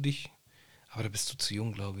 erinnerst du dich? Aber da bist du zu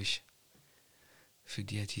jung, glaube ich, für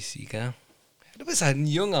DITC, gell? Du bist halt ein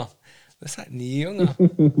Junger. Du bist halt ein Junger.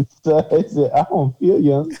 Scheiße, I'm feel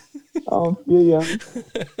young. I'm feel young.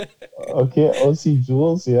 Okay, OC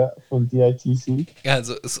Jules, ja, von DITC. Ja,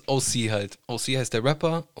 also ist OC halt. OC heißt der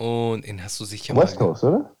Rapper und den hast du sicher mal West Coast,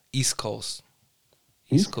 oder? East Coast.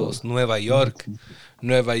 East East Coast, Coast. Nueva York. DITC.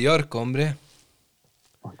 Nueva York, hombre.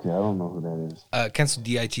 Okay, I don't know who that is. Kennst du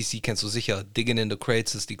DITC, kennst du sicher. Digging in the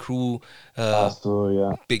Crates ist die Crew. Ach Äh, so,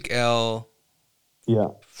 ja. Big L,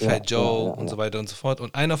 Ja, Fat ja, ja, Joe ja, und ja. so weiter und so fort.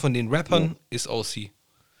 Und einer von den Ja, Rappern ist OC.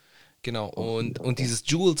 Genau. OC, Und okay. dieses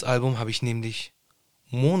Jules-Album habe ich nämlich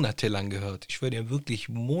monatelang gehört. Ich schwöre dir, wirklich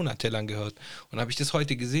monatelang gehört. Und habe ich das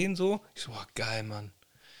heute gesehen so. Ich so, oh, geil, Mann.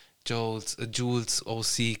 Jules,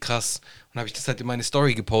 OC, krass. Und habe ich das halt in meine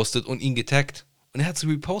Story gepostet und ihn getaggt. Und er hat es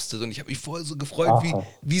repostet und ich habe mich voll so gefreut, Ach,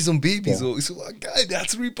 wie so ein Baby ja. so. Ich so, oh, geil, der hat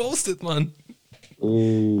es repostet, Mann.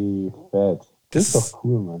 Ey, fett. Das Das ist ist doch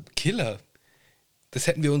cool, Mann. Killer. Das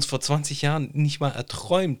hätten wir uns vor 20 Jahren nicht mal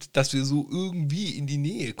erträumt, dass wir so irgendwie in die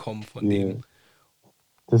Nähe kommen von dem. Yeah.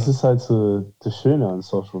 Das ist halt so das Schöne an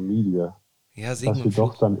Social Media, Ja, Segen dass wir und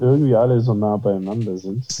doch Fluch. dann irgendwie alle so nah beieinander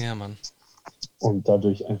sind Ja, Mann. und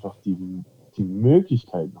dadurch einfach die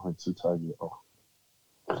Möglichkeiten heutzutage auch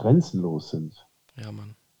grenzenlos sind. Ja,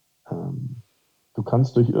 Mann. Ähm, Du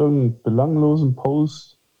kannst durch irgendeinen belanglosen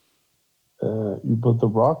Post über The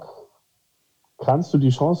Rock, kannst du die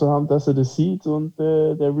Chance haben, dass er das sieht und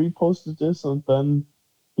der repostet ist und dann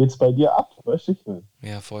geht's bei dir ab, weißt du? Ich mein?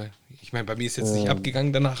 Ja, voll. Ich meine, bei mir ist jetzt nicht Ähm,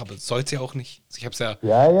 abgegangen danach, aber soll es ja auch nicht. Ich habe es ja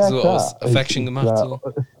ja, ja, so aus klar. Affection gemacht, Klar.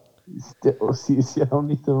 so. Sie ist ja auch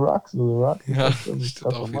nicht The Rock. So, The Rock ist Ja, halt schon ein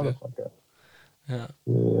stimmt krasser auch wieder. Motherfucker. Ja,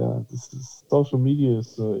 Ja, ja, das ist, Social Media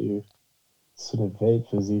ist so eine Welt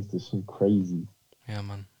für sich, das ist schon crazy. ja,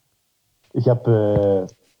 Mann. Ich habe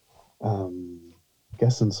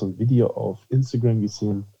gestern so ein Video auf Instagram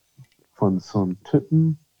gesehen von so einem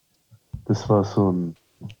Typen. Das war so ein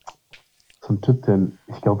Typ, der,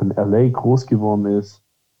 ich glaube, in LA groß geworden ist.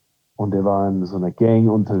 Und der war in so einer Gang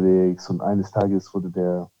unterwegs. Und eines Tages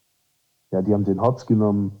wurde ja, die haben den Hops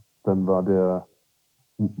genommen. Dann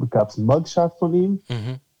gab es einen Mugshot von ihm.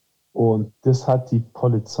 Mhm. Und das hat die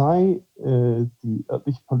Polizei, die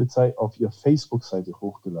örtliche Polizei auf ihrer Facebook-Seite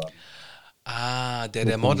hochgeladen. Ah, der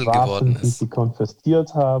Mit den Model geworden Waffen, die ist. sie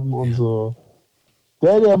konfisziert haben und Ja, so.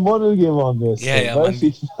 Der Model geworden ist. ja, So. ja, Mann. Weißt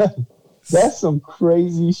du, das ist so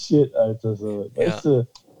crazy shit, Alter. So. Ja, Weißt du,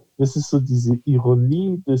 das ist so diese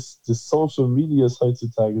Ironie des Social Medias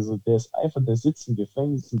heutzutage. So. Der sitzt im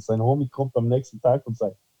Gefängnis und sein Homie kommt am nächsten Tag und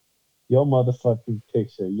sagt, Your motherfucking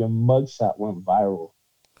picture, your mugshot went viral.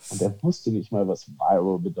 Und er wusste nicht mal, was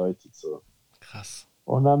viral bedeutet. So. krass.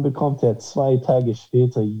 Und dann bekommt er 2 Tage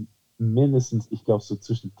später mindestens, ich glaube, so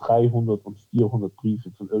zwischen 300 und 400 Briefe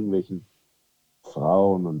von irgendwelchen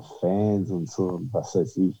Frauen und Fans und so und was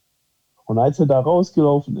weiß ich. Und als er da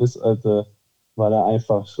rausgelaufen ist, Alter, war er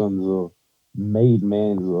einfach schon so made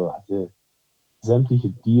man, so hatte sämtliche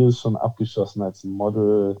Deals schon abgeschossen als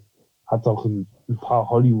Model, hat auch in ein paar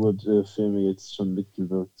Hollywood-Filme jetzt schon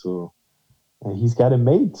mitgewirkt, so. He's got it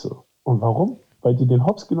made, so. Und warum? Weil die den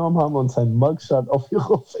Hops genommen haben und seinen Mugshot auf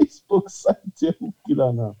ihrer Facebook-Seite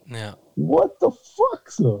hochgeladen haben. Ja, What the fuck,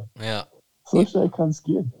 so? ja, So schnell kann es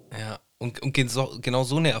gehen. ja. Und genau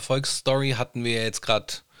so eine Erfolgsstory hatten wir ja jetzt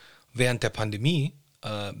gerade während der Pandemie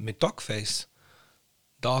mit Dogface.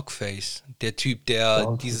 Dogface, der Typ, der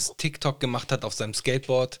Okay. dieses TikTok gemacht hat auf seinem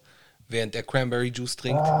Skateboard, während er Cranberry Juice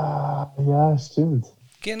trinkt. Ah, ja, stimmt.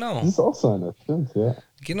 Genau, Das ist auch so einer, stimmt, ja.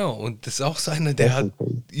 genau. Und das ist auch so einer, Der der ist hat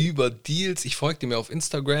schon crazy. über Deals, ich folge dem ja auf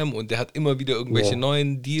Instagram und der hat immer wieder irgendwelche Ja.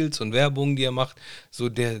 neuen Deals und Werbung, die er macht. So,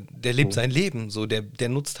 der lebt sein Leben. So, der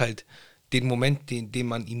nutzt halt den Moment, den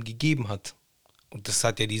man ihm gegeben hat. Und das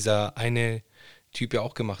hat ja dieser eine Typ ja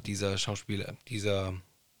auch gemacht, dieser Schauspieler, dieser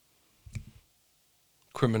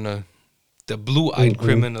Criminal, Der Blue-Eyed Mhm.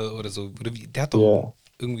 Criminal oder so. Oder wie, der hat doch Ja,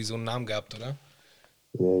 irgendwie so einen Namen gehabt, oder?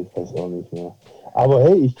 ja, ich weiß auch nicht mehr. Aber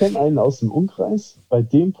hey, ich kenne einen aus dem Umkreis, bei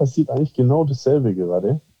dem passiert eigentlich genau dasselbe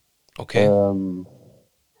gerade. Okay. Ähm,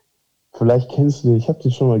 Vielleicht kennst du den, ich habe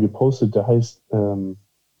den schon mal gepostet, der heißt,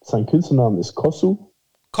 sein Künstlername ist Kosu.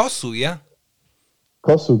 Kosu, ja?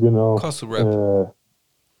 Kosu, genau. Kosu-Rap.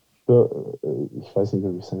 Ich weiß nicht,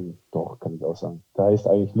 ob ich sein, doch, kann ich auch sagen. Der heißt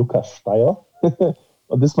eigentlich Lukas Steyer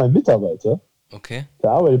und ist mein Mitarbeiter. Okay.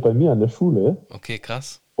 Der arbeitet bei mir an der Schule Okay,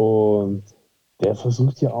 krass. und der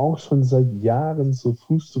versucht ja auch schon seit Jahren so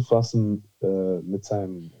Fuß zu fassen mit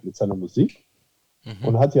seiner Musik Mhm.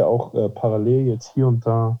 und hat ja auch parallel jetzt hier und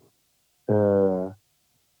da äh,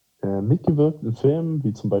 mitgewirkt in Filmen,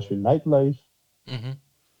 wie zum Beispiel Nightlife Mhm.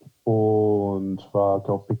 und war,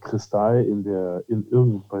 glaube ich, mit Kristall bei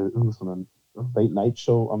irgendeiner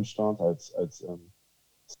Late-Night-Show am Start als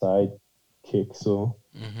Sidekick so.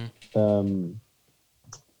 Mhm. Ähm,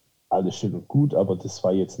 Alles schön und gut, aber das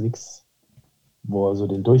war jetzt nichts, wo er so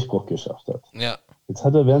den Durchbruch geschafft hat. Ja. Jetzt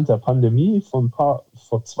hat er während der Pandemie vor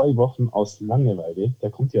 2 Wochen aus Langeweile, der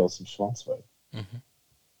kommt ja aus dem Schwarzwald, Mhm.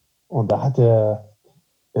 und da hat er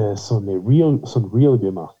so ein Reel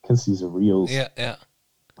gemacht. Kennst du diese Reels? Ja, ja.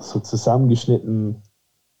 So zusammengeschnitten,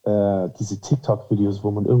 diese TikTok-Videos,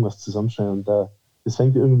 wo man irgendwas zusammenschneidet und das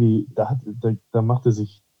fängt irgendwie, da macht er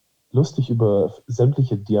sich lustig über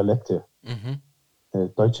sämtliche Dialekte, Mhm.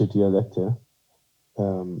 deutsche Dialekte,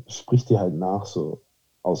 spricht die halt nach, so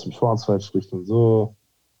aus dem Schwarzwald spricht man so,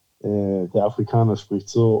 der Afrikaner spricht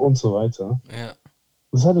so und so weiter. Ja.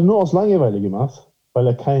 Das hat er nur aus Langeweile gemacht, weil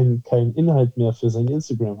er keinen Inhalt mehr für sein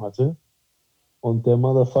Instagram hatte. Und der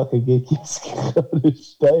Motherfucker geht jetzt gerade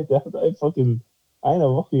steil. Der hat einfach in einer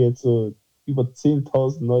Woche jetzt so über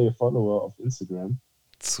 10.000 neue Follower auf Instagram.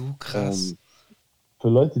 Zu krass. Ähm, für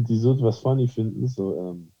Leute, die so etwas funny finden,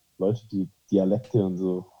 so Leute, die Dialekte und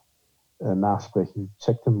so nachsprechen,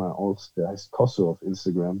 checkt den mal aus. Der heißt Kosso auf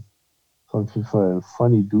Instagram. Ist auf jeden Fall ein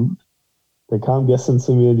funny Dude. Der kam gestern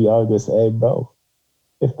zu mir in die Augen und sagt, ey, Bro,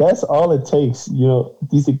 if that's all it takes,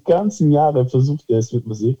 diese ganzen Jahre versucht er es mit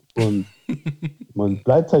Musik und man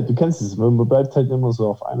bleibt halt, du kennst es, man bleibt halt immer so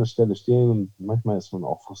auf einer Stelle stehen und manchmal ist man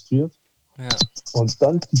auch frustriert. Ja. Und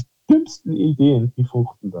dann die dümmsten Ideen, die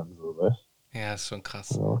fruchten dann so, weißt Ja, ist schon krass.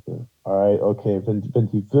 du? Okay. Alright, okay, wenn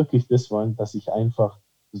die wirklich das wollen, dass ich einfach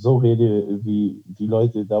so rede, wie die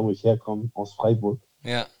Leute da, wo ich herkomme, aus Freiburg,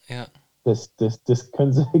 Ja, ja. das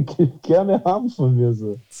können sie gerne haben von mir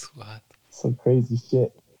so. Zu hart. So crazy shit.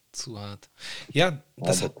 Zu hart. Ja,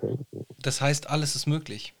 Aber crazy. das heißt, alles ist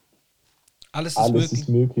möglich. Alles ist Alles möglich. ist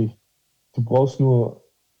möglich. Du brauchst nur,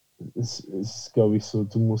 es ist, glaube ich, so,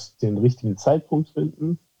 du musst den richtigen Zeitpunkt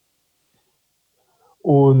finden.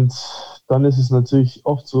 Und dann ist es natürlich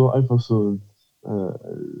oft so einfach so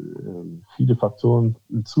viele Faktoren,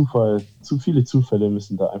 ein Zufall, zu viele Zufälle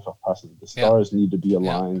müssen da einfach passen. The Ja, stars need to be ja,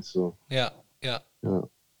 aligned. So, ja, ja. ja.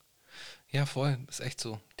 Ja, voll. Ist echt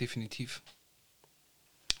so. Definitiv.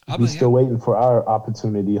 We Aber ja, still waiting for our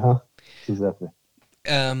opportunity, huh? Giuseppe.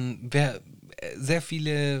 sehr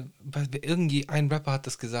viele, irgendwie ein Rapper hat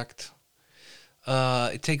das gesagt.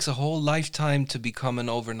 It takes a whole lifetime to become an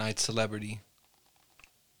overnight celebrity.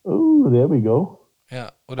 Oh, there we go. Ja,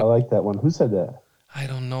 I oder like that one. Who said that? I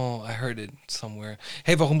don't know, I heard it somewhere.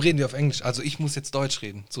 Hey, warum reden wir auf Englisch? Also ich muss jetzt Deutsch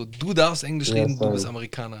reden. So, du darfst Englisch Ja, reden, du bist sorry.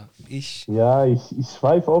 Amerikaner. Ich, Ja, ich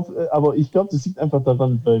schweife auf, aber ich glaube, das liegt einfach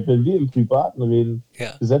daran, weil wenn wir im Privaten reden,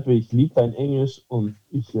 ja, Giuseppe, ich liebe dein Englisch und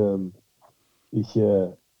ich, ich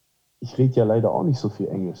rede ja leider auch nicht so viel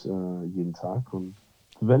Englisch jeden Tag. Und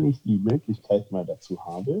wenn ich die Möglichkeit mal dazu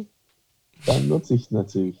habe, dann nutze ich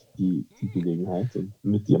natürlich die Gelegenheit. Und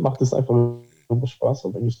mit dir macht es einfach immer Spaß,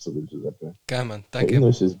 auf Englisch zu reden, Giuseppe. geil, Mann. Your Danke.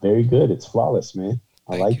 English is very good. It's flawless, man. I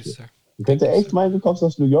Thank you, like it. sir. Man Thank könnte you, echt sir. meinen, du kommst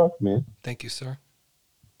aus New York, man. Thank you, sir.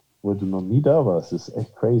 Wo du noch nie da warst. Das ist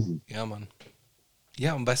echt crazy. Ja, Mann.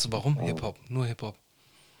 Ja, und weißt du warum? Uh, Hip-Hop. Nur Hip-Hop.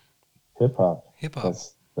 Hip-Hop. Hip-Hop.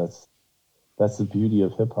 That's the beauty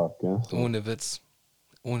of Hip-Hop, gell? So, Ohne Witz.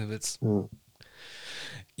 Ohne Witz. ja.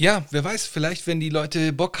 Ja, wer weiß, vielleicht, wenn die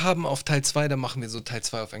Leute Bock haben auf Teil 2, dann machen wir so Teil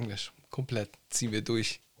 2 auf Englisch. Komplett. Ziehen wir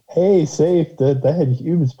durch. Hey, safe, da hätte ich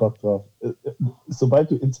übelst Bock drauf. Sobald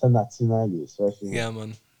du international gehst, weißt du, Ja,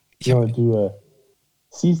 Mann. Ich ja, hab, du,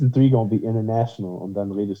 Season 3 gonna be international und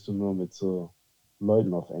dann redest du nur mit so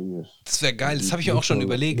Leuten auf Englisch. das wäre geil, das Und habe ich mir auch nicht schon nur,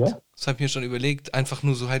 überlegt. ja? Das habe ich mir schon überlegt. Einfach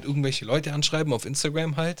nur so halt irgendwelche Leute anschreiben auf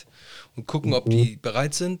Instagram halt und gucken, ob Mhm. die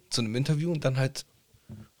bereit sind zu einem Interview und dann halt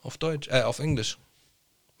auf Deutsch, auf Englisch.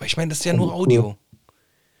 Weil ich meine, das ist ja Fände nur ich Audio.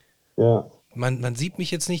 cool. Ja, Man sieht mich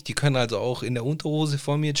jetzt nicht, die können also auch in der Unterhose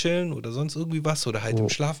vor mir chillen oder sonst irgendwie was oder halt im ja.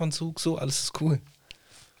 Schlafanzug, so, alles ist cool.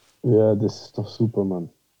 Ja, das ist doch super, Mann.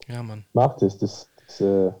 Ja, Mann. Mach das. Das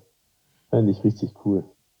fände ich richtig cool.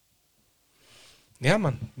 Ja,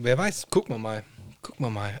 Mann. Wer weiß. Gucken wir mal. Gucken wir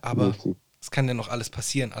mal. Aber Richtig. es kann ja noch alles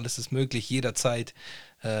passieren. Alles ist möglich. Jederzeit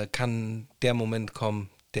kann der Moment kommen,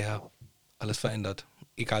 der alles verändert.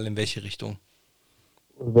 Egal in welche Richtung.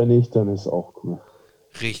 Und wenn nicht, dann ist auch cool.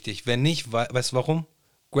 Richtig. Wenn nicht, weißt du warum?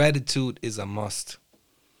 Gratitude is a must.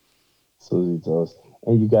 So sieht's aus.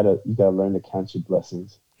 And you gotta learn to count your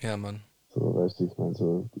blessings. Ja, Mann. So, weißt du, ich meine,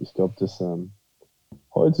 so, ich glaube, dass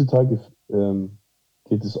heutzutage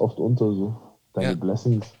geht es oft unter, so, deine Ja.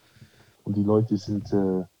 Blessings. Und die Leute sind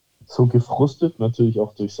so gefrustet, natürlich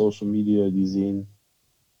auch durch Social Media, die sehen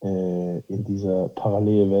in dieser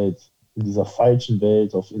Parallelwelt, in dieser falschen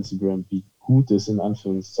Welt auf Instagram, wie gut es in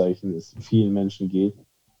Anführungszeichen es vielen Menschen geht.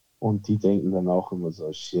 Und die denken dann auch immer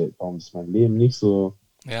so, shit, warum ist mein Leben nicht so?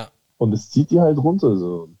 Ja. Und es zieht die halt runter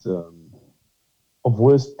so. Und,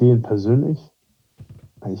 obwohl es denen persönlich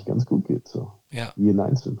eigentlich ganz gut geht, so. Ja. Jeden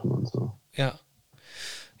Einzelnen von uns so. Ja.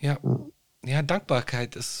 Ja. Ja, Ja,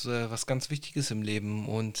 Dankbarkeit ist was ganz Wichtiges im Leben.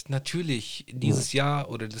 Und natürlich, dieses Jahr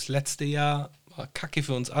oder das letzte Jahr war Kacke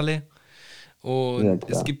für uns alle. ja Und es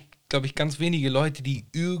klar. gibt, glaube ich, ganz wenige Leute, die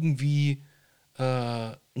irgendwie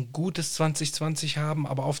ein gutes 2020 haben.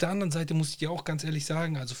 Aber auf der anderen Seite muss ich dir auch ganz ehrlich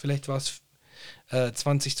sagen, also vielleicht war es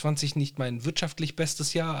 2020 nicht mein wirtschaftlich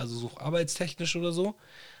bestes Jahr, also so arbeitstechnisch oder so.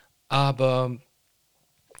 Aber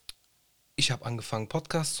ich habe angefangen,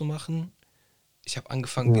 Podcasts zu machen. Ich habe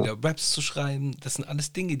angefangen, Ja, wieder Raps zu schreiben. Das sind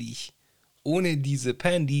alles Dinge, die ich ohne diese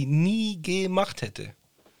Pandy nie gemacht hätte.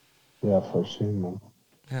 ja, voll schön, Mann.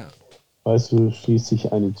 Ja, Weißt du, schließt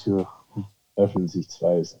sich eine Tür, öffnen sich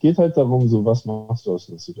zwei. Es geht halt darum, so, was machst du aus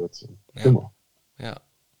einer Situation? ja, Immer. ja,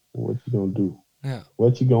 What you gonna do? ja,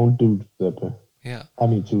 What you gonna do, Deppe? ja. I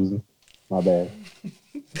mean, choosing. My bad.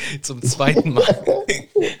 Zum zweiten Mal.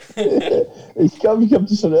 Ich glaube, ich habe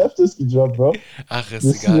das schon öfters gedroppt, Bro. Ach, ist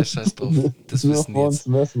Das ist egal, mir, scheiß drauf. das Das ist mir wissen die vor uns jetzt.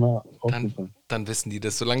 zum ersten Mal Dann, aufgefallen. dann wissen die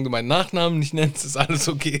das. Solange du meinen Nachnamen nicht nennst, ist alles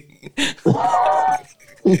okay.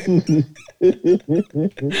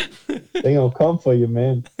 Denke, come for you,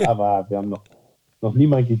 man. Aber wir haben noch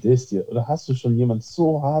niemand gedisst hier. Oder hast du schon jemand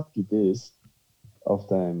so hart gedisst auf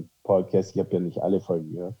deinem Podcast? Ich habe ja nicht alle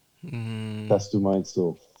Folgen gehört. Dass du meinst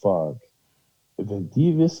so, fuck, wenn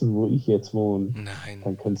die wissen, wo ich jetzt wohne, Nein,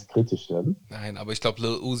 dann könnte es kritisch werden. nein, aber ich glaube,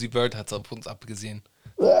 Lil Uzi Vert hat es auf uns abgesehen.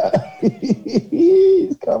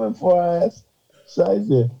 He's coming for us.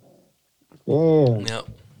 Scheiße. Damn. Ja,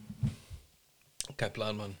 kein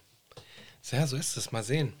Plan, Mann. Ja, so ist es. Mal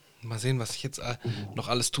sehen. Mal sehen, was ich jetzt noch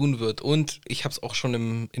alles tun wird. Und ich habe es auch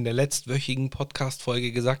schon in der letztwöchigen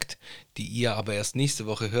Podcast-Folge gesagt, die ihr aber erst nächste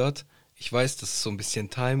Woche hört. Ich weiß, das ist so ein bisschen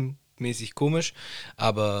timemäßig komisch,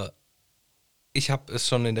 aber ich habe es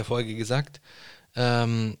schon in der Folge gesagt.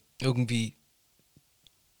 Irgendwie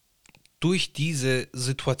durch diese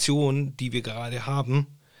Situation, die wir gerade haben,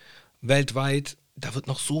 weltweit, da wird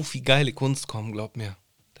noch so viel geile Kunst kommen, glaub mir.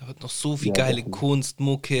 Da wird noch so viel Ja, geile definitiv. Kunst,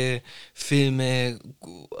 Mucke, Filme,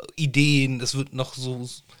 Ideen. Das wird noch so,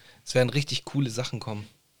 es werden richtig coole Sachen kommen.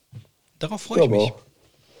 Darauf freue Ja, ich aber mich. auch.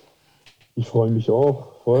 Ich freue mich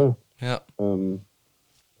auch voll. Ja,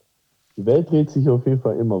 Die Welt dreht sich auf jeden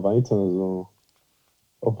Fall immer weiter, so,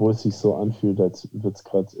 obwohl es sich so anfühlt, als würde es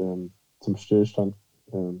gerade zum Stillstand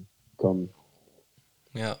kommen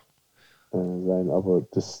ja, sein. Aber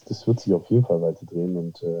das wird sich auf jeden Fall weiter drehen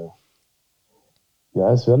und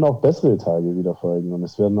ja, es werden auch bessere Tage wieder folgen und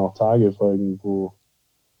es werden auch Tage folgen, wo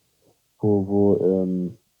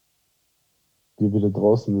wir wieder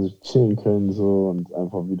draußen chillen können so und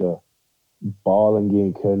einfach wieder ballen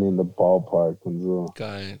gehen können in der Ballpark und so.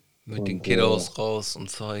 geil. Mit den Und Kiddos raus und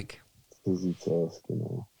Zeug. so sieht's aus,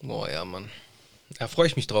 genau. Boah, ja, Mann. Da freue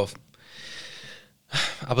ich mich drauf.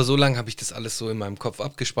 Aber so lange habe ich das alles so in meinem Kopf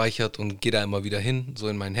abgespeichert und gehe da immer wieder hin, so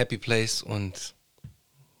in meinen Happy Place und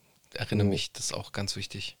erinnere mich, das ist auch ganz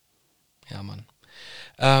wichtig. Ja, Mann.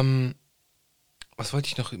 Was wollte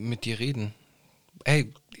ich noch mit dir reden?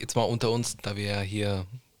 Ey, jetzt mal unter uns, da wir ja hier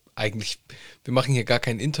eigentlich, wir machen hier gar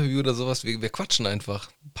kein Interview oder sowas, wir quatschen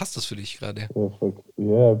einfach. Passt das für dich gerade? Ja,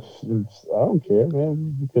 ja, I don't care,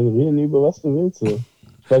 man. Wir können reden über was du willst. So.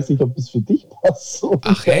 Ich weiß nicht, ob das für dich passt, so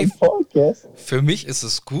Ach, in hey, deinem Podcast. für mich ist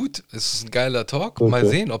es gut, es ist ein geiler Talk. Mal Okay.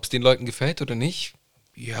 sehen, ob es den Leuten gefällt oder nicht.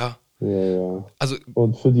 Ja, Ja, ja. also,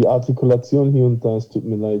 Und für die Artikulation hier und da, es tut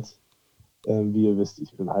mir leid. Wie ihr wisst,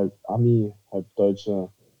 ich bin halb Ami, halb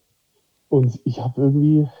Deutscher. Und ich habe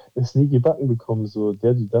irgendwie es nie gebacken bekommen. So,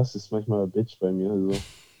 das ist manchmal ein Bitch bei mir. Also,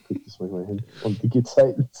 kriegt es manchmal hin. Und die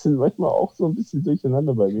Gezeiten sind manchmal auch so ein bisschen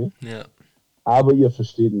durcheinander bei mir. ja, Aber ihr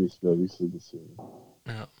versteht mich, glaube ich, so deswegen.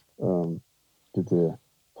 ja. Bitte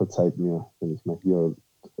verzeiht mir, wenn ich mal hier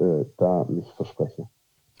da mich verspreche.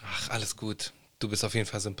 Ach, alles gut. Du bist auf jeden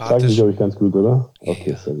Fall Sag mich, sympathisch. glaube ich, ganz gut, oder?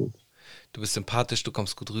 Okay, Ja, sehr gut. du bist sympathisch, du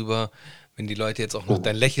kommst gut rüber. Wenn die Leute jetzt auch noch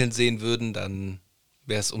dein Lächeln sehen würden, dann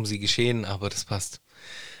wäre es um sie geschehen, aber das passt.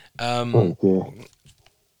 Ähm, Okay.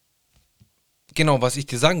 genau, was ich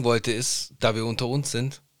dir sagen wollte ist, da wir unter uns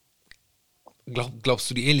sind, glaubst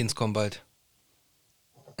du, die Aliens kommen bald?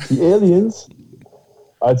 Die Aliens,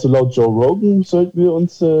 also laut Joe Rogan, sollten wir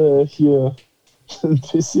uns hier ein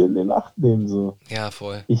bisschen in Acht nehmen. So. Ja,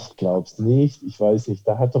 voll. Ich glaub's nicht, ich weiß nicht.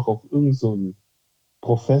 Da hat doch auch irgend so ein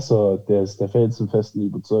Professor, der ist der felsenfesten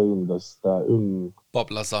Überzeugung, dass da irgendein Bob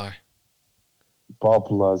Lazar.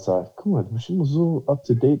 Barbler sagt, guck mal, du bist immer so up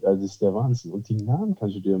to date, also ist der Wahnsinn. Und die Namen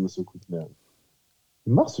kannst du dir immer so gut merken.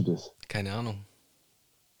 Wie machst du das? Keine Ahnung.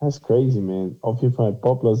 Das ist crazy, man. Auf jeden Fall,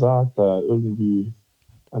 Bob Lazar hat da irgendwie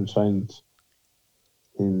anscheinend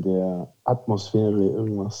in der Atmosphäre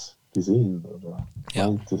irgendwas gesehen oder Ja,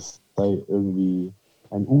 meint, es sei irgendwie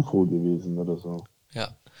ein UFO gewesen oder so.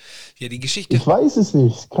 ja. Ja, die Geschichte. Ich weiß es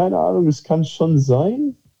nicht. Keine Ahnung, es kann schon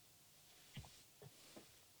sein.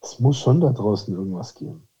 Es muss schon da draußen irgendwas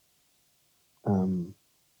geben. Ähm,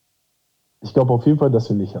 Ich glaube auf jeden Fall, dass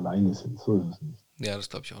wir nicht alleine sind. So ist es nicht. Ja, das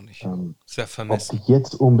glaube ich auch nicht. Ähm, Es wäre Ob die vermessen.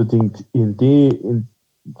 jetzt unbedingt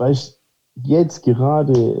weißt, jetzt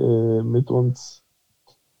gerade mit uns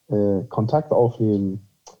Kontakt aufnehmen,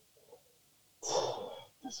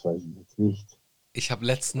 das weiß ich jetzt nicht. Ich habe Kommt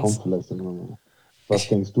letztens, vielleicht irgendwann mal. Was ich,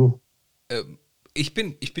 denkst du? ich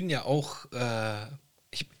bin ja auch,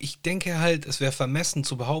 ich denke halt, es wäre vermessen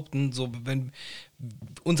zu behaupten, so wenn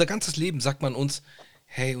unser ganzes Leben sagt man uns,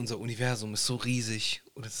 hey, unser Universum ist so riesig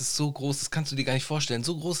und es ist so groß, das kannst du dir gar nicht vorstellen,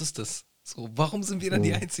 so groß ist das. So, warum sind wir dann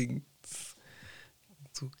die Ja, Einzigen?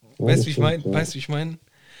 So, ja, weißt du, das wie ich stimmt, meine? ja. Weißt du, wie ich meine?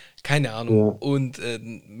 Keine Ahnung. Ja, Und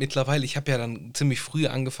mittlerweile, ich habe ja dann ziemlich früh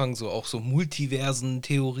angefangen, so auch so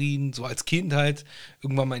Multiversen-Theorien, so als Kind halt,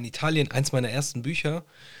 irgendwann mal in Italien, eins meiner ersten Bücher,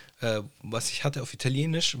 was ich hatte auf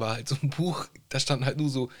Italienisch, war halt so ein Buch, da standen halt nur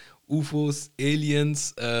so UFOs,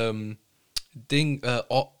 Aliens,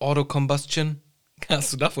 Auto-Combustion.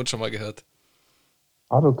 Hast du davon schon mal gehört?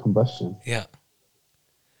 Auto Combustion. Ja,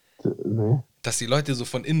 Nee. dass die Leute so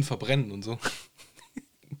von innen verbrennen und so.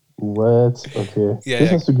 What? Okay. Ja,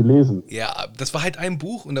 Das ja, hast du gelesen. ja, das war halt ein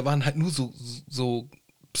Buch und da waren halt nur so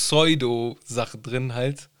Pseudo-Sachen drin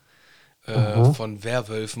halt. Aha. Von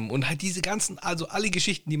Werwölfen und halt diese ganzen, also alle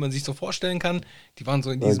Geschichten, die man sich so vorstellen kann, die waren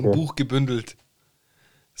so in diesem Okay. Buch gebündelt.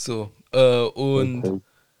 So, und Okay.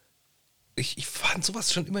 ich fand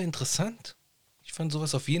sowas schon immer interessant. Ich fand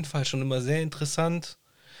sowas auf jeden Fall schon immer sehr interessant.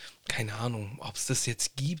 Keine Ahnung, ob es das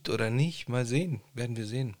jetzt gibt oder nicht. Mal sehen, werden wir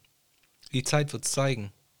sehen. Die Zeit wird es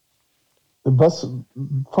zeigen. Was,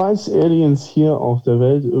 falls Aliens hier auf der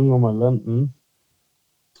Welt irgendwann mal landen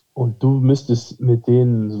und du müsstest mit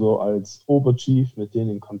denen so als Oberchief mit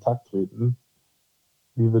denen in Kontakt treten,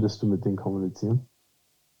 wie würdest du mit denen kommunizieren?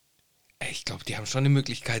 Ey, ich glaube, die haben schon eine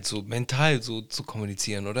Möglichkeit, so mental so zu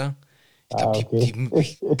kommunizieren, oder? Ich glaube, Ah, okay.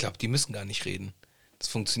 die müssen gar nicht reden. Das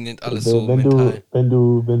funktioniert alles so Wenn du, mental. wenn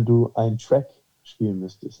du, wenn du einen Track spielen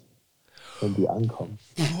müsstest, wenn die ankommen,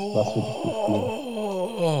 was würdest du spielen?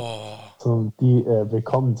 Boah, So, die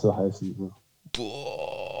willkommen zu heißen. So.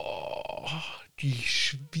 boah, die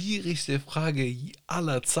schwierigste Frage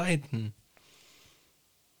aller Zeiten.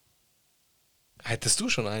 Hättest du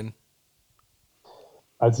schon einen?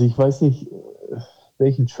 Also ich weiß nicht,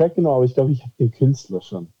 welchen Track genau, aber ich glaube, ich habe den Künstler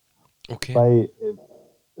schon. Okay.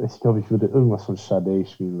 Ich glaube, ich würde irgendwas von Sade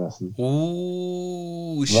spielen lassen.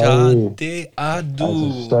 Oh, Weil, Schade also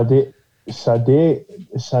Adu.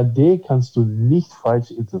 Sade kannst du nicht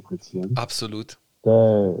falsch interpretieren. Absolut. Da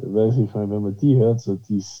weiß ich mal, wenn man die hört, so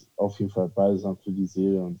die ist auf jeden Fall balsam für die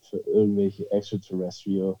Seele und für irgendwelche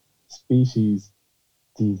extraterrestrial Species,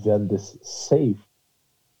 die werden das safe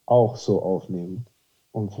auch so aufnehmen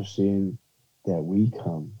und verstehen, that we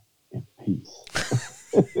come in peace.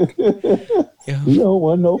 Ja, We don't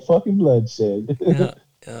want no fucking bloodshed. ja,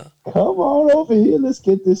 ja. Come on over here, let's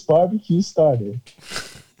get this barbecue started.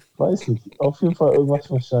 Weiß nicht, auf jeden Fall irgendwas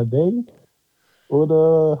von Sade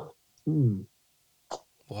oder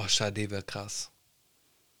Boah, Schade wäre krass.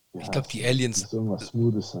 Ich ja, glaube, es muss irgendwas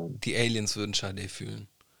Smoothes sein. Die Aliens würden Schade fühlen.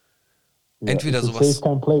 Ja, Entweder ist es safe sowas,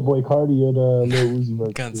 kein Playboy Cardi oder Lil Uzi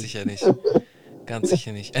Vert ganz spielen? sicher nicht. Ganz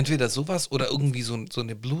sicher nicht. Entweder sowas oder irgendwie so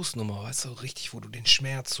eine Bluesnummer, weißt du, richtig, wo du den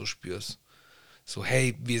Schmerz so spürst. So,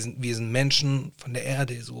 hey, wir sind Menschen von der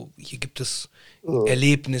Erde, so, hier gibt es Oh,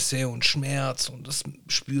 Erlebnisse und Schmerz und das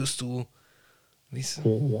spürst du. Weißt du?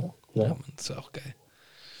 okay, ja, Ja, klar. Mann, das wäre auch geil.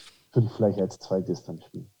 Würde ich vielleicht als zweites dann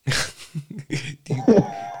spielen. Die,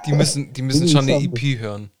 Die müssen schon eine EP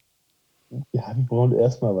hören. Ja, wir brauchen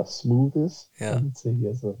erstmal was Smoothes, Ja. damit sie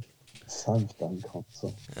hier so sanft ankommt.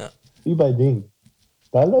 So. Ja. Wie bei Ding.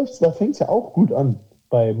 Da fängt es ja auch gut an.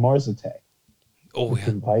 Bei Mars Attack. Oh Mit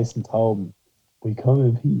ja. den weißen Tauben. We come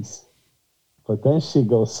in peace. But then shit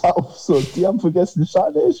goes south. So, die haben vergessen,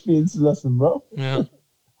 Sade spielen zu lassen, bro. Ja.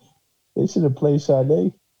 They should have played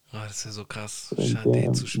Sade. Oh, das ist ja so krass, And Sade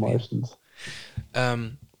damn zu spielen. Martians.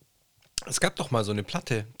 Es gab doch mal so eine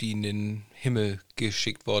Platte, die in den Himmel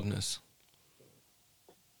geschickt worden ist.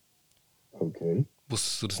 Okay.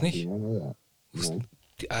 Wusstest du das nicht? Nein.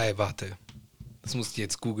 Warte. Das musst du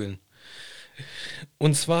jetzt googeln.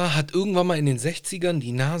 Und zwar hat irgendwann mal in den 60ern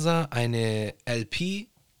die NASA eine LP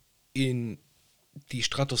in die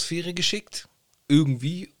Stratosphäre geschickt.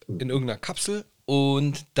 Irgendwie in irgendeiner Kapsel.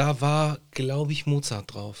 Und da war, glaube ich,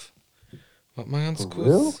 Mozart drauf. Warte mal ganz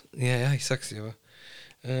kurz. Ja, ich sag's dir.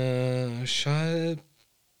 Schallplatte.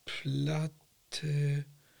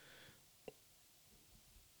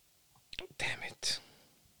 Damn it.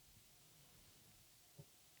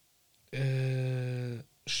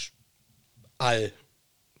 All.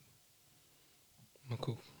 Mal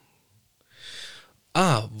gucken.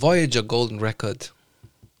 Voyager Golden Record.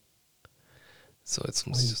 So, jetzt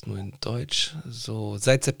muss ich das nur in Deutsch. So,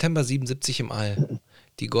 seit September 77 im All.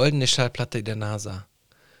 Die goldene Schallplatte der NASA.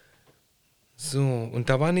 So, und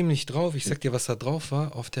da war nämlich drauf, ich sag dir, was da drauf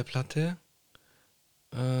war auf der Platte.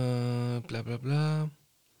 Bla bla bla.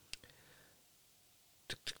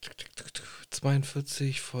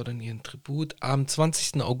 42 fordern ihren Tribut. Am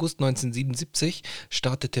 20. August 1977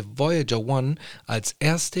 startete Voyager 1 als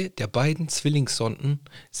erste der beiden Zwillingssonden,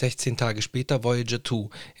 16 Tage später Voyager 2.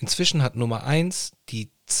 Inzwischen hat Nummer 1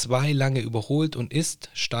 die 2 lange überholt und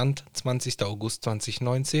ist, Stand 20. August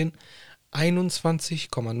 2019,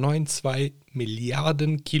 21,92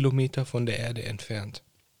 Milliarden Kilometer von der Erde entfernt.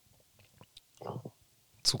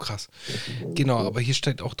 Zu krass. Genau, aber hier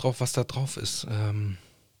steht auch drauf, was da drauf ist.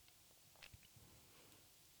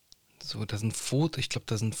 So, da sind Fotos, ich glaube,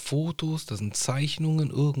 da sind Fotos, da sind Zeichnungen,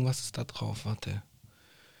 irgendwas ist da drauf, warte.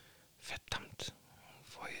 Verdammt.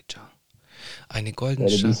 Voyager. Eine goldene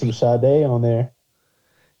Sade on there.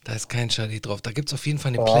 Da ist kein Sade drauf. Da gibt es auf jeden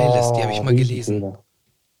Fall eine Playlist, die habe ich mal gelesen.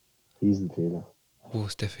 Riesenfehler. Wo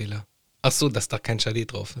ist der Fehler? Ach so, dass da kein Sade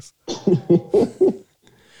drauf ist.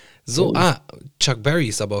 So, Chuck Berry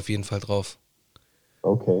ist aber auf jeden Fall drauf.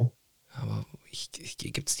 Okay. Aber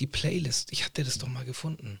gibt's die Playlist? Ich hatte das doch mal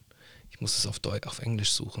gefunden. Ich muss es auf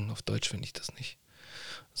Englisch suchen. Auf Deutsch finde ich das nicht.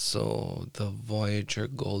 So, The Voyager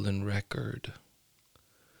Golden Record.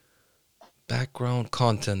 Background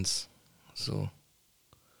Contents. So.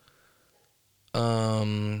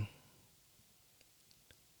 So,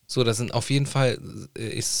 da sind auf jeden Fall,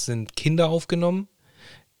 es sind Kinder aufgenommen,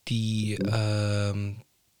 die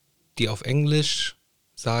auf Englisch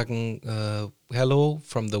sagen, Hello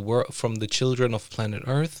from the children of planet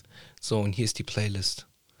Earth. So, und hier ist die Playlist.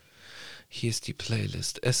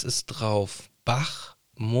 Es ist drauf Bach,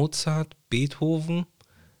 Mozart, Beethoven,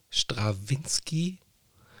 Stravinsky,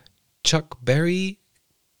 Chuck Berry,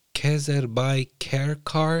 Kezerbai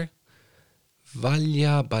Kerkar,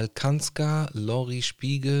 Valja Balkanska, Lori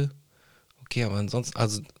Spiegel. Okay, aber ansonsten,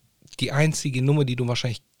 also die einzige Nummer, die du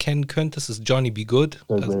wahrscheinlich kennen könntest, ist Johnny B. Good.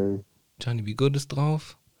 Also, Johnny B. Good ist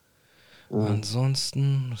drauf.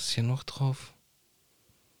 Ansonsten, was ist hier noch drauf?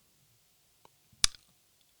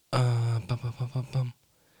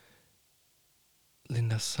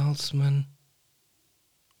 Linda Salzman.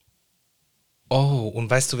 Oh, und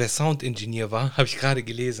weißt du, wer Sound Engineer war? Habe ich gerade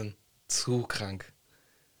gelesen. Zu krank.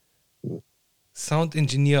 Sound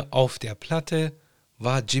Engineer auf der Platte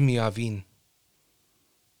war Jimmy Iovine.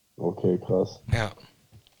 Okay, krass. Ja.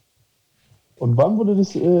 Und wann wurde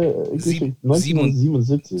das geschickt?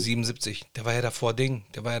 1977. 77. Der war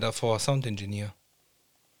ja davor Sound Engineer.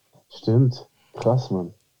 Stimmt. Krass,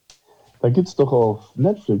 Mann. Da gibt's doch auf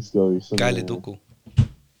Netflix, glaube ich. So geile Doku.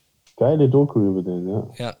 Geile Doku über den, ja.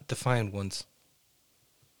 Ja, Defiant Ones.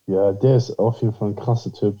 Ja, der ist auf jeden Fall ein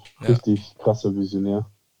krasser Typ. Ja. Richtig krasser Visionär.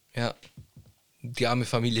 Ja. Die arme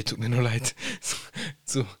Familie tut mir nur leid.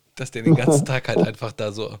 So, dass der den ganzen Tag halt einfach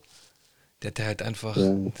da so. Der hat halt einfach.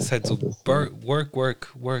 Ja, das ist halt so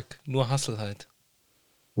Work. Nur Hustle halt.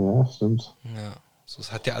 Ja, stimmt. Ja. So,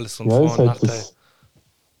 es hat ja alles so einen Ja, Vor- und Nachteil.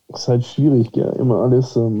 Ist halt schwierig, ja. Immer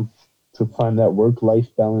alles to find that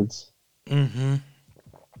Work-Life-Balance. Mhm.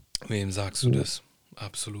 Wem sagst du das?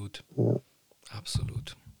 Absolut. Ja.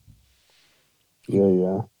 Absolut.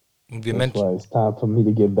 Ja. Und wir That's Menschen. why it's time for me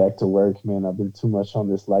to get back to work, man. I've been too much on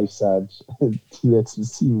this life side die letzten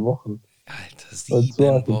 7 Wochen. Alter, Und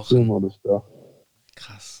 7 Wochen. Modus, ja.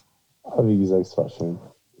 Krass. Aber wie gesagt, es war schön.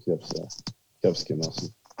 Ich hab's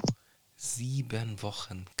genossen. 7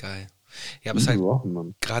 Wochen, geil. Ja, aber es ist 7 halt Wochen,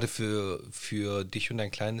 Mann. gerade für dich und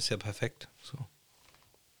dein Kleines ja perfekt. So.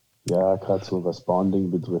 Ja, gerade so was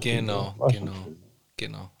Bonding betrifft und so. Genau, War schon genau, schön.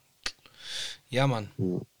 genau. Ja, Mann,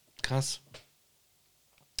 Ja. krass.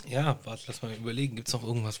 Ja, warte, lass mal überlegen. Gibt es noch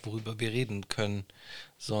irgendwas, worüber wir reden können,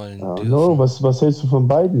 sollen, No, dürfen? was hältst du von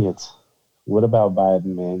Biden jetzt? What about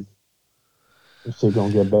Biden, man? Is shit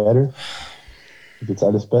gonna get better? Wird jetzt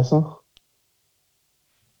alles besser?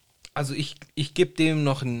 Also ich gebe dem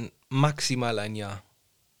noch maximal ein Jahr.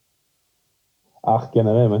 Ach,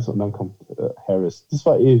 generell, meinst du? Und dann kommt Harris. Das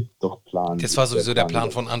war doch Das war der sowieso der Plan die Plan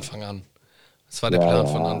ganze von Zeit. Anfang an. Das war der Ja, Plan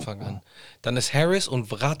von ja. Anfang an. Dann ist Harris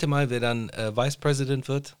und rate mal, wer dann Vice President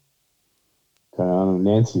wird? Keine Ahnung,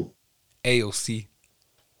 Nancy. AOC.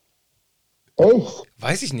 Echt?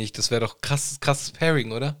 Weiß ich nicht, das wäre doch krasses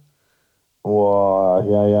Pairing, oder? Boah,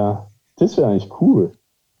 ja, ja. Das wäre eigentlich cool.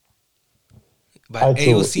 Weil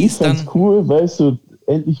Also, AOC ich ist fänd's dann, cool, weißt du,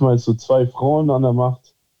 endlich mal so 2 Frauen an der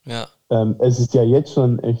Macht. ja, Es ist ja jetzt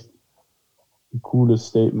schon echt ein cooles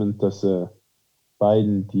Statement, dass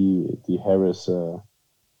Biden die Harris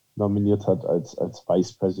nominiert hat als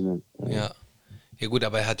Vice President. ja. Ja gut,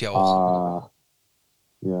 aber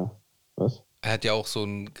Ja. Was? er hat ja auch so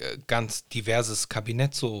ein ganz diverses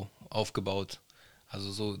Kabinett so aufgebaut.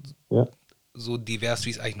 Also Ja, so divers,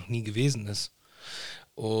 wie es eigentlich noch nie gewesen ist.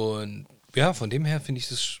 Und ja, von dem her finde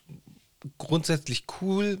ich es grundsätzlich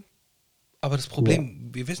cool, aber das ja.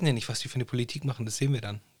 Problem, wir wissen ja nicht, was die für eine Politik machen, das sehen wir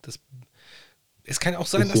dann. Es kann auch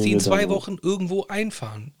sein, Das dass die sehen in wir dann. 2 Wochen irgendwo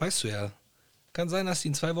einfahren. Weißt du ja. Kann sein, dass die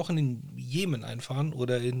in 2 Wochen in Jemen einfahren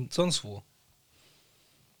oder in sonst wo.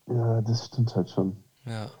 Ja, das stimmt halt schon.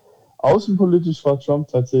 Ja. Außenpolitisch war Trump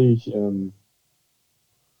tatsächlich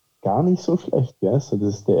gar nicht so schlecht. Gell? Also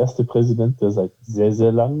das ist der erste Präsident, der seit sehr,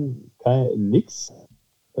 sehr langem nix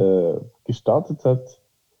gestartet hat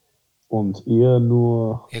und eher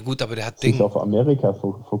nur Ja gut, aber der hat sich Ding. auf Amerika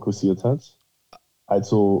fokussiert hat.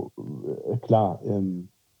 Also klar,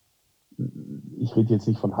 ich rede jetzt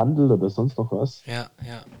nicht von Handel oder sonst noch was, Ja,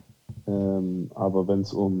 ja. aber wenn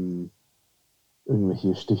es um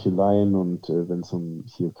irgendwelche Sticheleien und wenn es um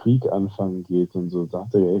hier Krieg anfangen geht und so, da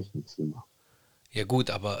hat er ja echt nichts gemacht. Ja gut,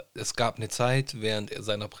 aber es gab eine Zeit während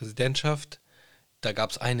seiner Präsidentschaft, da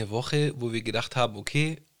gab es eine Woche, wo wir gedacht haben,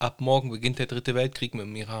 okay, ab morgen beginnt der dritte Weltkrieg mit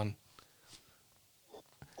dem Iran.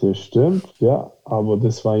 Das stimmt, ja, aber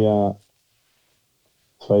das war ja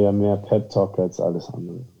mehr Pep Talk als alles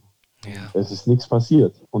andere. Und Ja, es ist nichts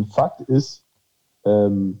passiert. Und Fakt ist,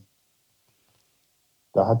 ähm,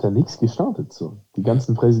 da hat er nichts gestartet. So. Die ja,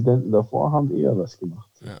 ganzen Präsidenten davor haben eher was gemacht.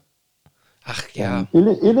 So. ja. Ach ja,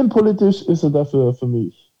 Innenpolitisch ist er dafür für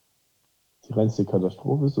mich die reinste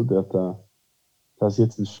Katastrophe. So, da ist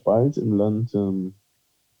jetzt ein Spalt im Land,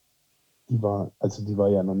 die war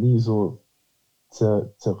ja noch nie so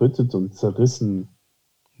zerrüttet und zerrissen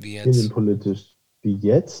wie jetzt. innenpolitisch wie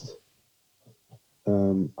jetzt.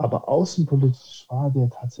 Aber außenpolitisch war der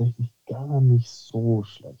tatsächlich gar nicht so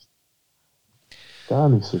schlecht. Gar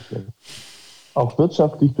nicht so schlecht. Auch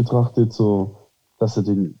wirtschaftlich betrachtet, so, dass er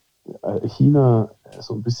den China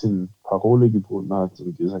so ein bisschen Parole geboten hat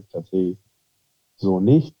und gesagt hat, hey, so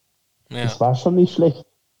nicht. Ja, Es war schon nicht schlecht.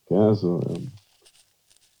 Ja, also,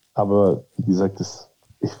 aber wie gesagt,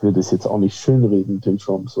 ich will das jetzt auch nicht schönreden, Tim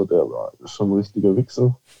Trump, so, der war schon ein richtiger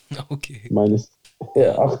Wichser, okay. meines Ja,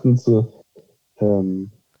 Erachtens.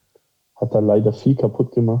 Ähm, hat er leider viel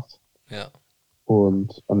kaputt gemacht. ja,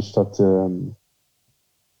 Und anstatt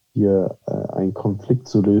hier einen Konflikt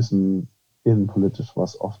zu lösen, innenpolitisch war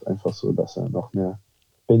es oft einfach so, dass er noch mehr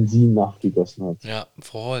Benzin nachgegossen hat. ja,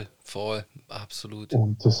 voll, absolut.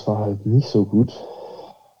 Und das war halt nicht so gut.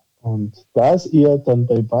 Und da ist eher dann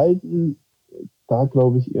bei beiden, da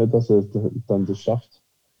glaube ich eher, dass er dann das schafft,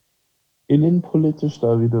 innenpolitisch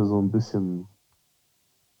da wieder so ein bisschen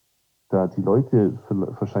da die Leute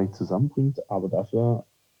wahrscheinlich zusammenbringt, aber dafür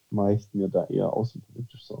mache ich mir da eher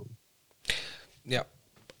außenpolitisch Sorgen. Ja,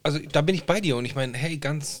 also da bin ich bei dir und ich meine, hey,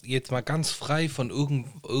 jetzt mal ganz frei von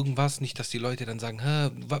irgendwas, nicht, dass die Leute dann sagen, hä,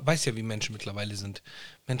 weiß ja, wie Menschen mittlerweile sind.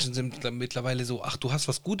 Menschen sind mittlerweile so, ach, du hast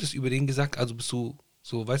was Gutes über den gesagt, also bist du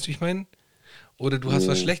so, weißt du, wie ich meine? Oder du hast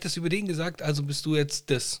was Ja, Schlechtes über den gesagt, also bist du jetzt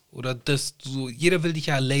das oder das. So, jeder will dich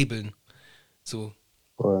ja labeln. So,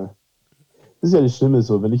 voll. Das ist ja das Schlimme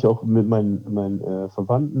so, wenn ich auch mit meinen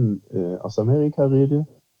Verwandten aus Amerika rede,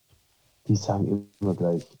 die sagen immer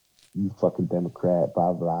gleich, you fucking Democrat,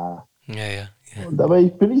 bla bla. ja, ja, ja, Und dabei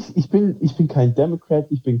ich bin kein Democrat,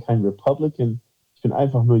 ich bin kein Republican, ich bin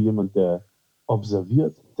einfach nur jemand, der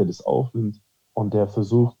observiert, der das aufnimmt und der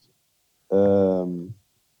versucht,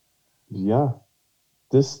 ja,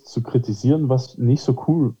 das zu kritisieren, was nicht so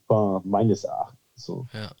cool war, meines Erachtens. So.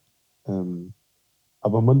 Ja.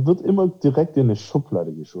 Aber man wird immer direkt in eine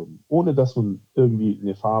Schublade geschoben, ohne dass man irgendwie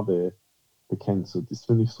eine Farbe bekennt. So, das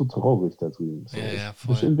finde ich so traurig da drüben. So, Ja, du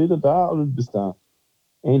bist voll. entweder da oder du bist da.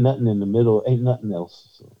 Ain't nothing in the middle, ain't nothing else.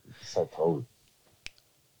 So, das ist halt traurig.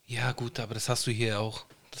 Ja, gut, aber das hast du hier auch.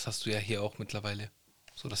 Das hast du ja hier auch mittlerweile.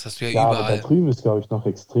 So, das hast du ja Ja, aber da überall. drüben ist, glaube ich, noch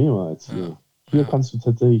extremer als Ja. hier. Hier Ja. kannst du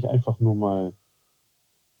tatsächlich einfach nur mal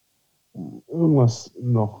irgendwas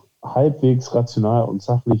noch halbwegs rational und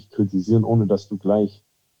sachlich kritisieren, ohne dass du gleich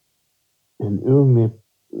in irgendeine,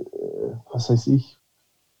 was weiß ich,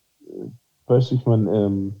 weißt du, ich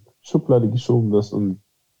meine, Schublade geschoben wirst und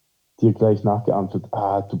dir gleich nachgeahmt wird,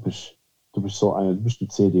 du bist so einer, du bist ein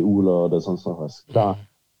CDUler oder sonst noch was. Klar,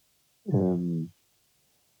 ähm,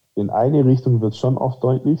 in eine Richtung wird es schon oft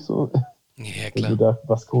deutlich, so, Ja, wenn du klar. da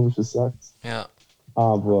was Komisches sagst. Ja.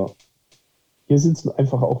 Aber hier sitzen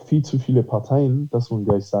einfach auch viel zu viele Parteien, dass man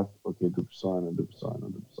gleich sagt, okay, du bist so einer, du bist so einer,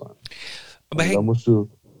 du bist so einer. Aber Da hey, musst du,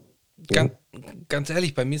 ja, ganz, ganz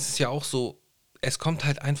ehrlich, bei mir ist es ja auch so, es kommt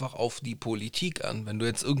halt einfach auf die Politik an. Wenn du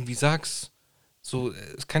jetzt irgendwie sagst, so,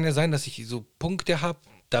 es kann ja sein, dass ich so Punkte habe,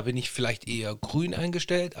 da bin ich vielleicht eher grün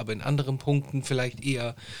eingestellt, aber in anderen Punkten vielleicht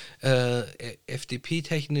eher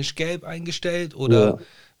FDP-technisch gelb eingestellt oder, ja,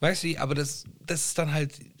 weißt du, aber das ist dann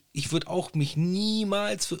halt, ich würde auch mich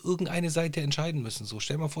niemals für irgendeine Seite entscheiden müssen. So,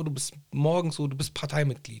 stell dir mal vor, du bist morgen so, du bist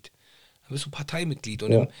Parteimitglied. Dann bist du Parteimitglied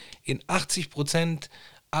und ja, in 80%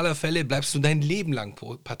 aller Fälle bleibst du dein Leben lang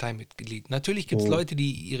Parteimitglied. Natürlich gibt es ja, Leute,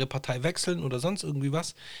 die ihre Partei wechseln oder sonst irgendwie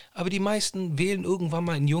was, aber die meisten wählen irgendwann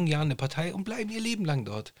mal in jungen Jahren eine Partei und bleiben ihr Leben lang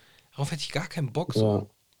dort. Darauf hätte ich gar keinen Bock so. ja.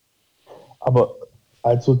 Aber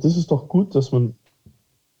also das ist doch gut, dass man,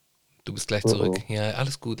 Du bist gleich oh, zurück. oh, Ja,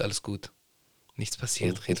 alles gut, alles gut. Nichts was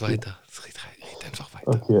passiert. Red passiert? weiter. Red einfach weiter.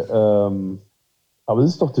 Okay, aber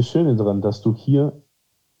das ist doch das Schöne daran, dass du hier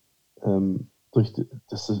durch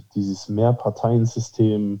dieses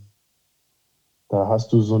Mehrparteiensystem, da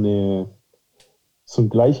hast du so ein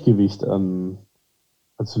Gleichgewicht an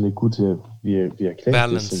so eine gute, wie erkläre ich das,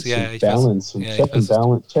 Balance, so ja, ein ja, ich weiß. Balance, so ein Ja, ich weiß, was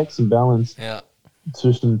du. Checks and Balance Ja,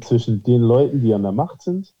 zwischen den Leuten, die an der Macht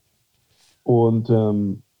sind. Und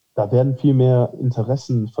da werden viel mehr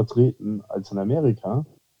Interessen vertreten als in Amerika.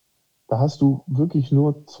 Da hast du wirklich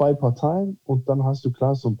nur zwei Parteien und dann hast du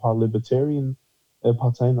klar so ein paar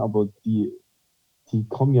Libertarian-Parteien, aber die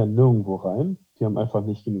kommen ja nirgendwo rein. Die haben einfach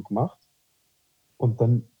nicht genug Macht. Und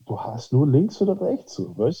dann, du hast nur links oder rechts,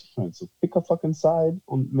 so, weißt du, ich meine, so pick a fucking side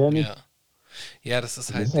und mehr ja. nicht. Ja, das ist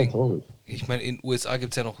Und das ist halt halt Ding. traurig. Ich meine, in den USA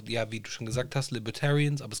gibt es ja noch, ja, wie du schon gesagt hast,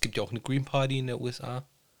 Libertarians, aber es gibt ja auch eine Green Party in der USA,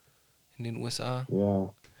 in den USA.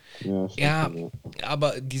 Ja, ja, stimmt Ja, schon, ja.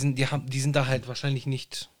 aber die sind da halt wahrscheinlich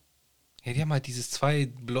nicht. Ja, die haben halt dieses zwei,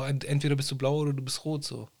 blau, entweder bist du blau oder du bist rot,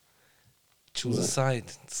 so. Choose a Ja, side.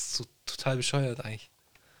 Das ist so total bescheuert eigentlich.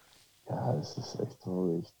 ja, es ist echt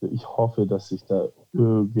traurig. Ich hoffe, dass sich da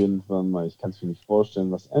irgendwann mal, ich kann es mir nicht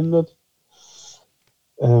vorstellen, was ändert.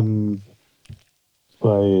 Ähm,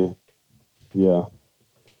 weil, ja,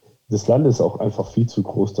 das Land ist auch einfach viel zu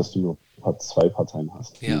groß, dass du nur zwei Parteien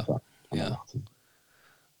hast, die Ja, da an der ja. Macht sind.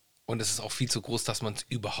 Und es ist auch viel zu groß, dass man es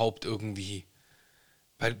überhaupt irgendwie.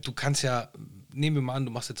 Weil du kannst ja, nehmen wir mal an,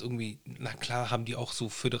 du machst jetzt irgendwie, na klar, haben die auch so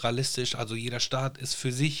föderalistisch, also jeder Staat ist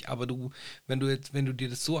für sich, aber wenn du dir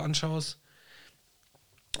das so anschaust,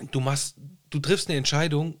 du machst, du triffst eine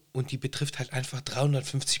Entscheidung und die betrifft halt einfach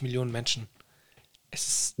 350 Millionen Menschen. Es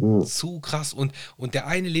ist Ja, zu krass und der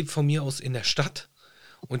eine lebt von mir aus in der Stadt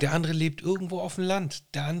und der andere lebt irgendwo auf dem Land.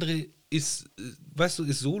 Der andere ist, weißt du,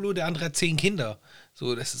 ist solo, der andere hat 10 Kinder.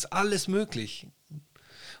 So, das ist alles möglich.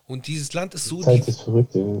 Und dieses Land ist die Zeit ist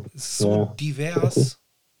verrückt, ja. so Ja. divers.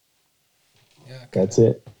 Ja, Ja,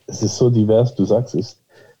 keine. es ist so divers, du sagst es.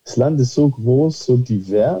 Das Land ist so groß, so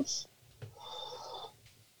divers.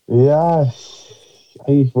 Ja,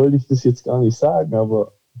 eigentlich wollte ich das jetzt gar nicht sagen,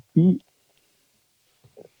 aber wie,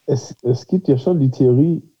 es gibt ja schon die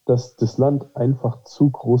Theorie, dass das Land einfach zu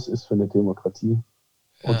groß ist für eine Demokratie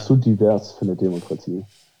und Ja, zu divers für eine Demokratie.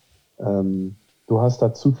 Du hast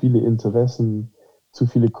da zu viele Interessen, zu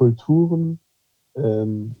viele Kulturen,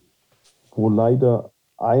 ähm, wo leider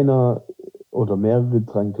einer oder mehrere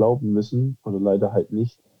dran glauben müssen oder leider halt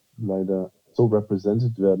nicht, leider so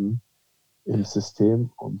represented werden im ja,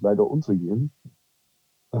 System und leider untergehen.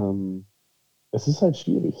 Ähm, Es ist halt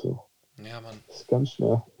schwierig so. ja, Mann. Es ist ganz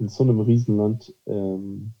schwer, in so einem Riesenland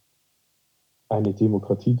eine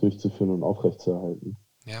Demokratie durchzuführen und aufrechtzuerhalten.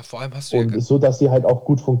 Ja, vor allem hast du ja, Und so, dass sie halt auch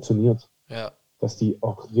gut funktioniert. ja, Dass die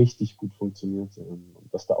auch richtig gut funktioniert und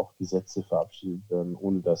dass da auch Gesetze verabschiedet werden,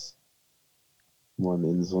 ohne dass man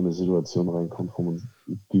in so eine Situation reinkommt, wo man,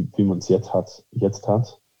 wie man es jetzt hat,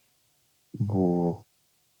 wo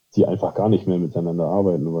die einfach gar nicht mehr miteinander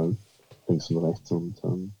arbeiten wollen, links und rechts, und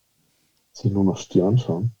sich nur noch Stier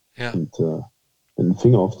anschauen Ja. und den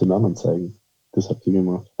Finger auf den anderen zeigen. Das habt ihr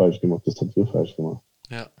gemacht, falsch gemacht, das habt ihr falsch gemacht.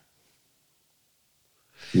 Ja.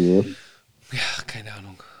 Yep. Ja, keine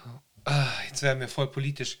Ahnung. Jetzt werden wir voll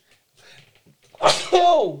politisch.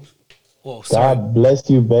 Oh, sorry. God bless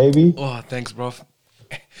you, baby. Oh, thanks, bro.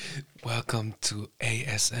 Welcome to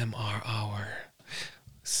ASMR Hour.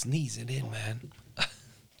 Sneeze it in, man.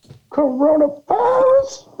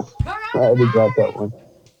 Coronavirus. I already got that one.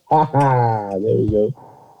 Haha, there we go.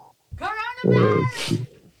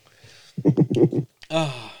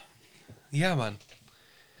 Ja, Mann.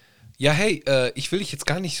 Ja, hey, ich will dich jetzt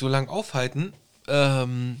gar nicht so lang aufhalten.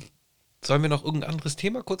 Sollen wir noch irgendein anderes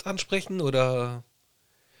Thema kurz ansprechen oder?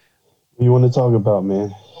 What you want to talk about,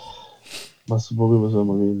 man? Worüber sollen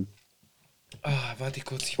wir reden? Warte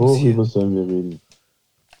kurz, ich muss Worüber hier. sollen wir reden?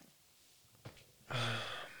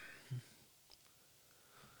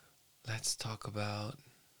 Let's talk about.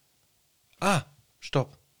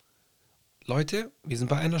 Stopp. Leute, wir sind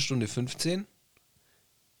bei 1 Stunde 15.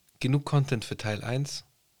 Genug Content für Teil 1.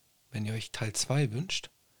 Wenn ihr euch Teil 2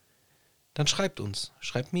 wünscht, dann schreibt uns.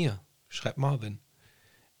 Schreibt mir. Schreibt Marvin.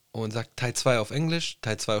 Und sagt Teil 2 auf Englisch,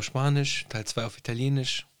 Teil 2 auf Spanisch, Teil 2 auf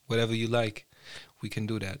Italienisch. Whatever you like. We can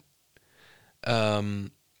do that.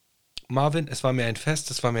 Marvin, es war mir ein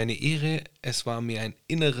Fest, es war mir eine Ehre, es war mir ein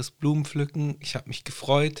inneres Blumenpflücken. Ich habe mich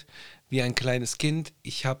gefreut wie ein kleines Kind.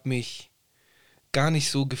 Ich habe mich gar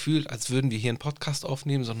nicht so gefühlt, als würden wir hier einen Podcast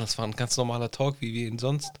aufnehmen, sondern es war ein ganz normaler Talk, wie wir ihn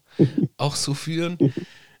sonst auch so führen.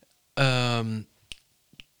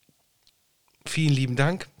 Vielen lieben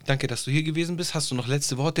Dank. Danke, dass du hier gewesen bist. Hast du noch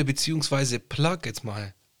letzte Worte, beziehungsweise plug jetzt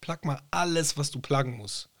mal. Plug mal alles, was du pluggen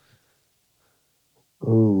musst.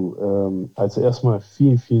 Also erstmal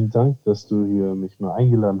vielen, vielen Dank, dass du hier mich mal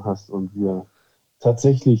eingeladen hast und wir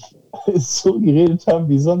tatsächlich so geredet haben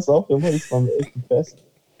wie sonst auch immer. Es war mir echt ein Fest.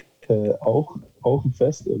 Auch ein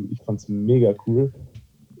Fest. Ich fand es mega cool.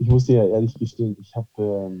 Ich muss dir ja ehrlich gestehen, ich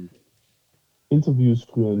habe Interviews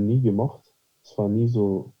früher nie gemocht. Es war nie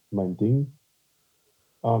so mein Ding.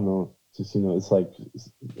 I don't know. Just, it's like,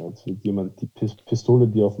 als würde jemand die Pistole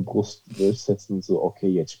dir auf die Brust setzen und so, okay,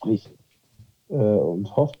 jetzt sprich. Und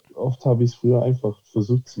oft habe ich es früher einfach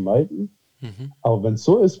versucht zu meiden. Aber wenn es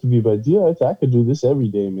so ist wie bei dir, Alter, I could do this every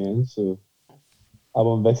day, man. So.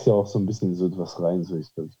 Aber man wächst ja auch so ein bisschen in so etwas rein. So,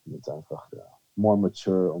 ich glaube, ich bin jetzt einfach more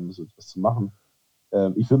mature, um so etwas zu machen.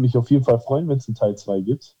 Ich würde mich auf jeden Fall freuen, wenn es einen Teil 2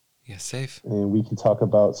 gibt. Ja, safe. And we can talk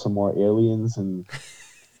about some more aliens and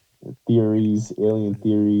alien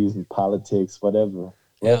theories and politics, whatever.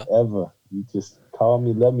 Ja. Whatever. You just call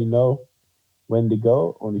me, let me know when to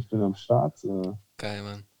go, und ich bin am Start.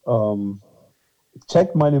 Geil, Mann.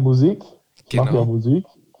 Checkt meine Musik. Ich mache ja Genau. Musik,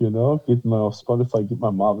 Geht mal auf Spotify, gebt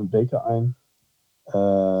mal Marvin Baker ein.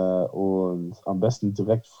 Und am besten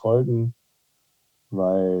direkt folgen,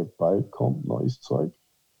 weil bald kommt neues Zeug.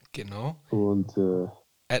 Genau. Und ich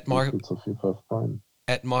würde es auf jeden Fall freuen.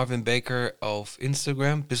 Marvin Baker auf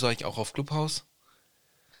Instagram. Bist du eigentlich auch auf Clubhouse?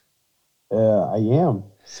 I am.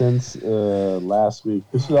 Since last week.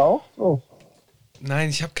 Bist du da auch? Oh. Nein,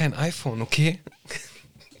 ich habe kein iPhone, okay?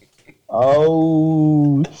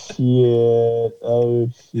 Oh shit! Yeah,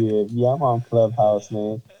 I'm on Clubhouse,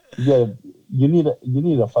 man. You need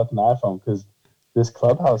a fucking iPhone, because this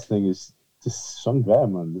Clubhouse thing das ist schon geil,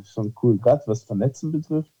 man. Das ist schon cool, gerade was Vernetzen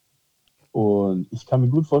betrifft. Und ich kann mir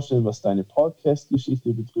gut vorstellen, was deine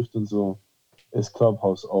Podcast-Geschichte betrifft und so, ist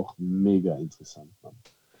Clubhouse auch mega interessant, man.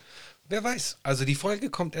 Wer weiß. Also die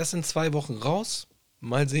Folge kommt erst in 2 Wochen raus.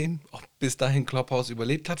 Mal sehen, ob bis dahin Clubhouse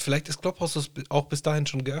überlebt hat. Vielleicht ist Clubhouse auch bis dahin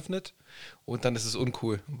schon geöffnet. Und dann ist es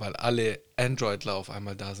uncool, weil alle Androidler auf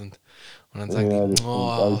einmal da sind. Und dann sagen Ja, die, das stimmt.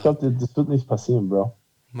 Aber ich glaube, das wird nicht passieren, Bro.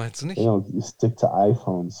 Meinst du nicht? Genau, you stick to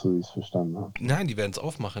iPhones, so wie ich es verstanden habe. Nein, die werden es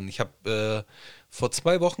aufmachen. Ich habe vor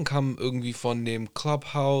 2 Wochen kam irgendwie von dem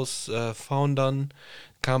Clubhouse-Foundern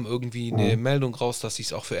kam irgendwie eine Meldung raus, dass sie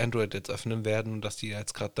es auch für Android jetzt öffnen werden und dass die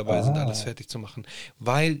jetzt gerade dabei sind, alles fertig zu machen.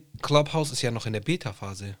 Weil Clubhouse ist ja noch in der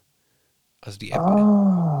Beta-Phase. Also die App.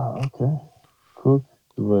 Okay. Guck,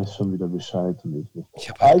 du weißt schon wieder Bescheid und ich nicht. Ich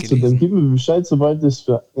habe halt Also, dann gelesen. gib mir Bescheid, sobald es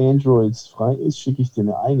für Androids frei ist, schicke ich dir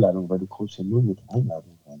eine Einladung, weil du kommst ja nur mit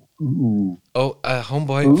Einladung rein. Oh,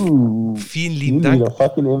 Homeboy, vielen lieben You need Dank. a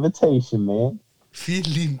fucking invitation, man. Vielen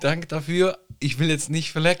lieben Dank dafür. Ich will jetzt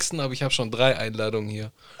nicht flexen, aber ich habe schon 3 Einladungen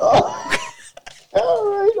hier.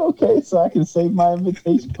 Alright, okay, so I can save my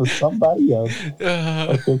invitation for somebody else.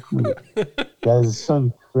 Okay, cool. Das ist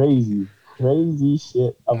schon crazy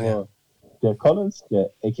shit, aber der Collins, der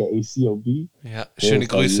aka COB. Ja, Der schöne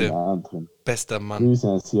ist bei jedem Grüße. Abend drin. Bester Mann. Grüße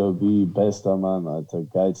an COB, bester Mann, Alter.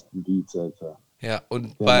 Geilsten Beats, Alter. Ja,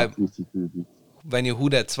 und Der bei, macht richtig gute Beats. wenn ihr Who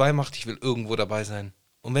Dat 2 macht, ich will irgendwo dabei sein.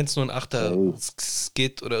 Und wenn es nur ein Achter Safe.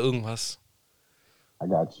 Skit oder irgendwas. I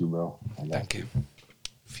got you, bro. I got Danke. you.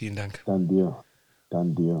 Vielen Dank. Dann dir.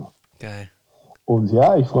 Geil. Und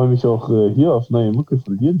ja, ich freue mich auch hier auf neue Mucke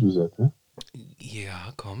von dir, Giuseppe.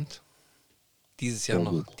 Ja, kommt. Dieses Sehr Jahr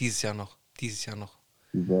noch. gut. Dieses Jahr noch. Dieses Jahr noch.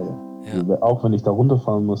 Ich werde. Ja. Auch wenn ich da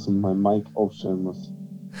runterfahren muss und mein Mic aufstellen muss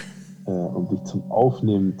und dich zum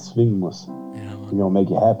Aufnehmen zwingen muss. Ja, We're Mann. gonna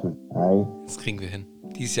make it happen, alright? Das kriegen wir hin.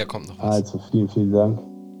 Dieses Jahr kommt noch was. Also vielen Dank.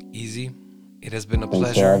 Easy. It has been a Thanks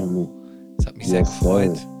for pleasure. having me. Es hat mich sehr Yes,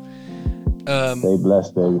 gefreut. sir. Stay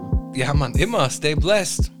blessed, baby. Ja, Mann, immer. Stay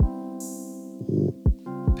blessed.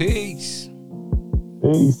 Peace.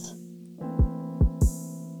 Peace.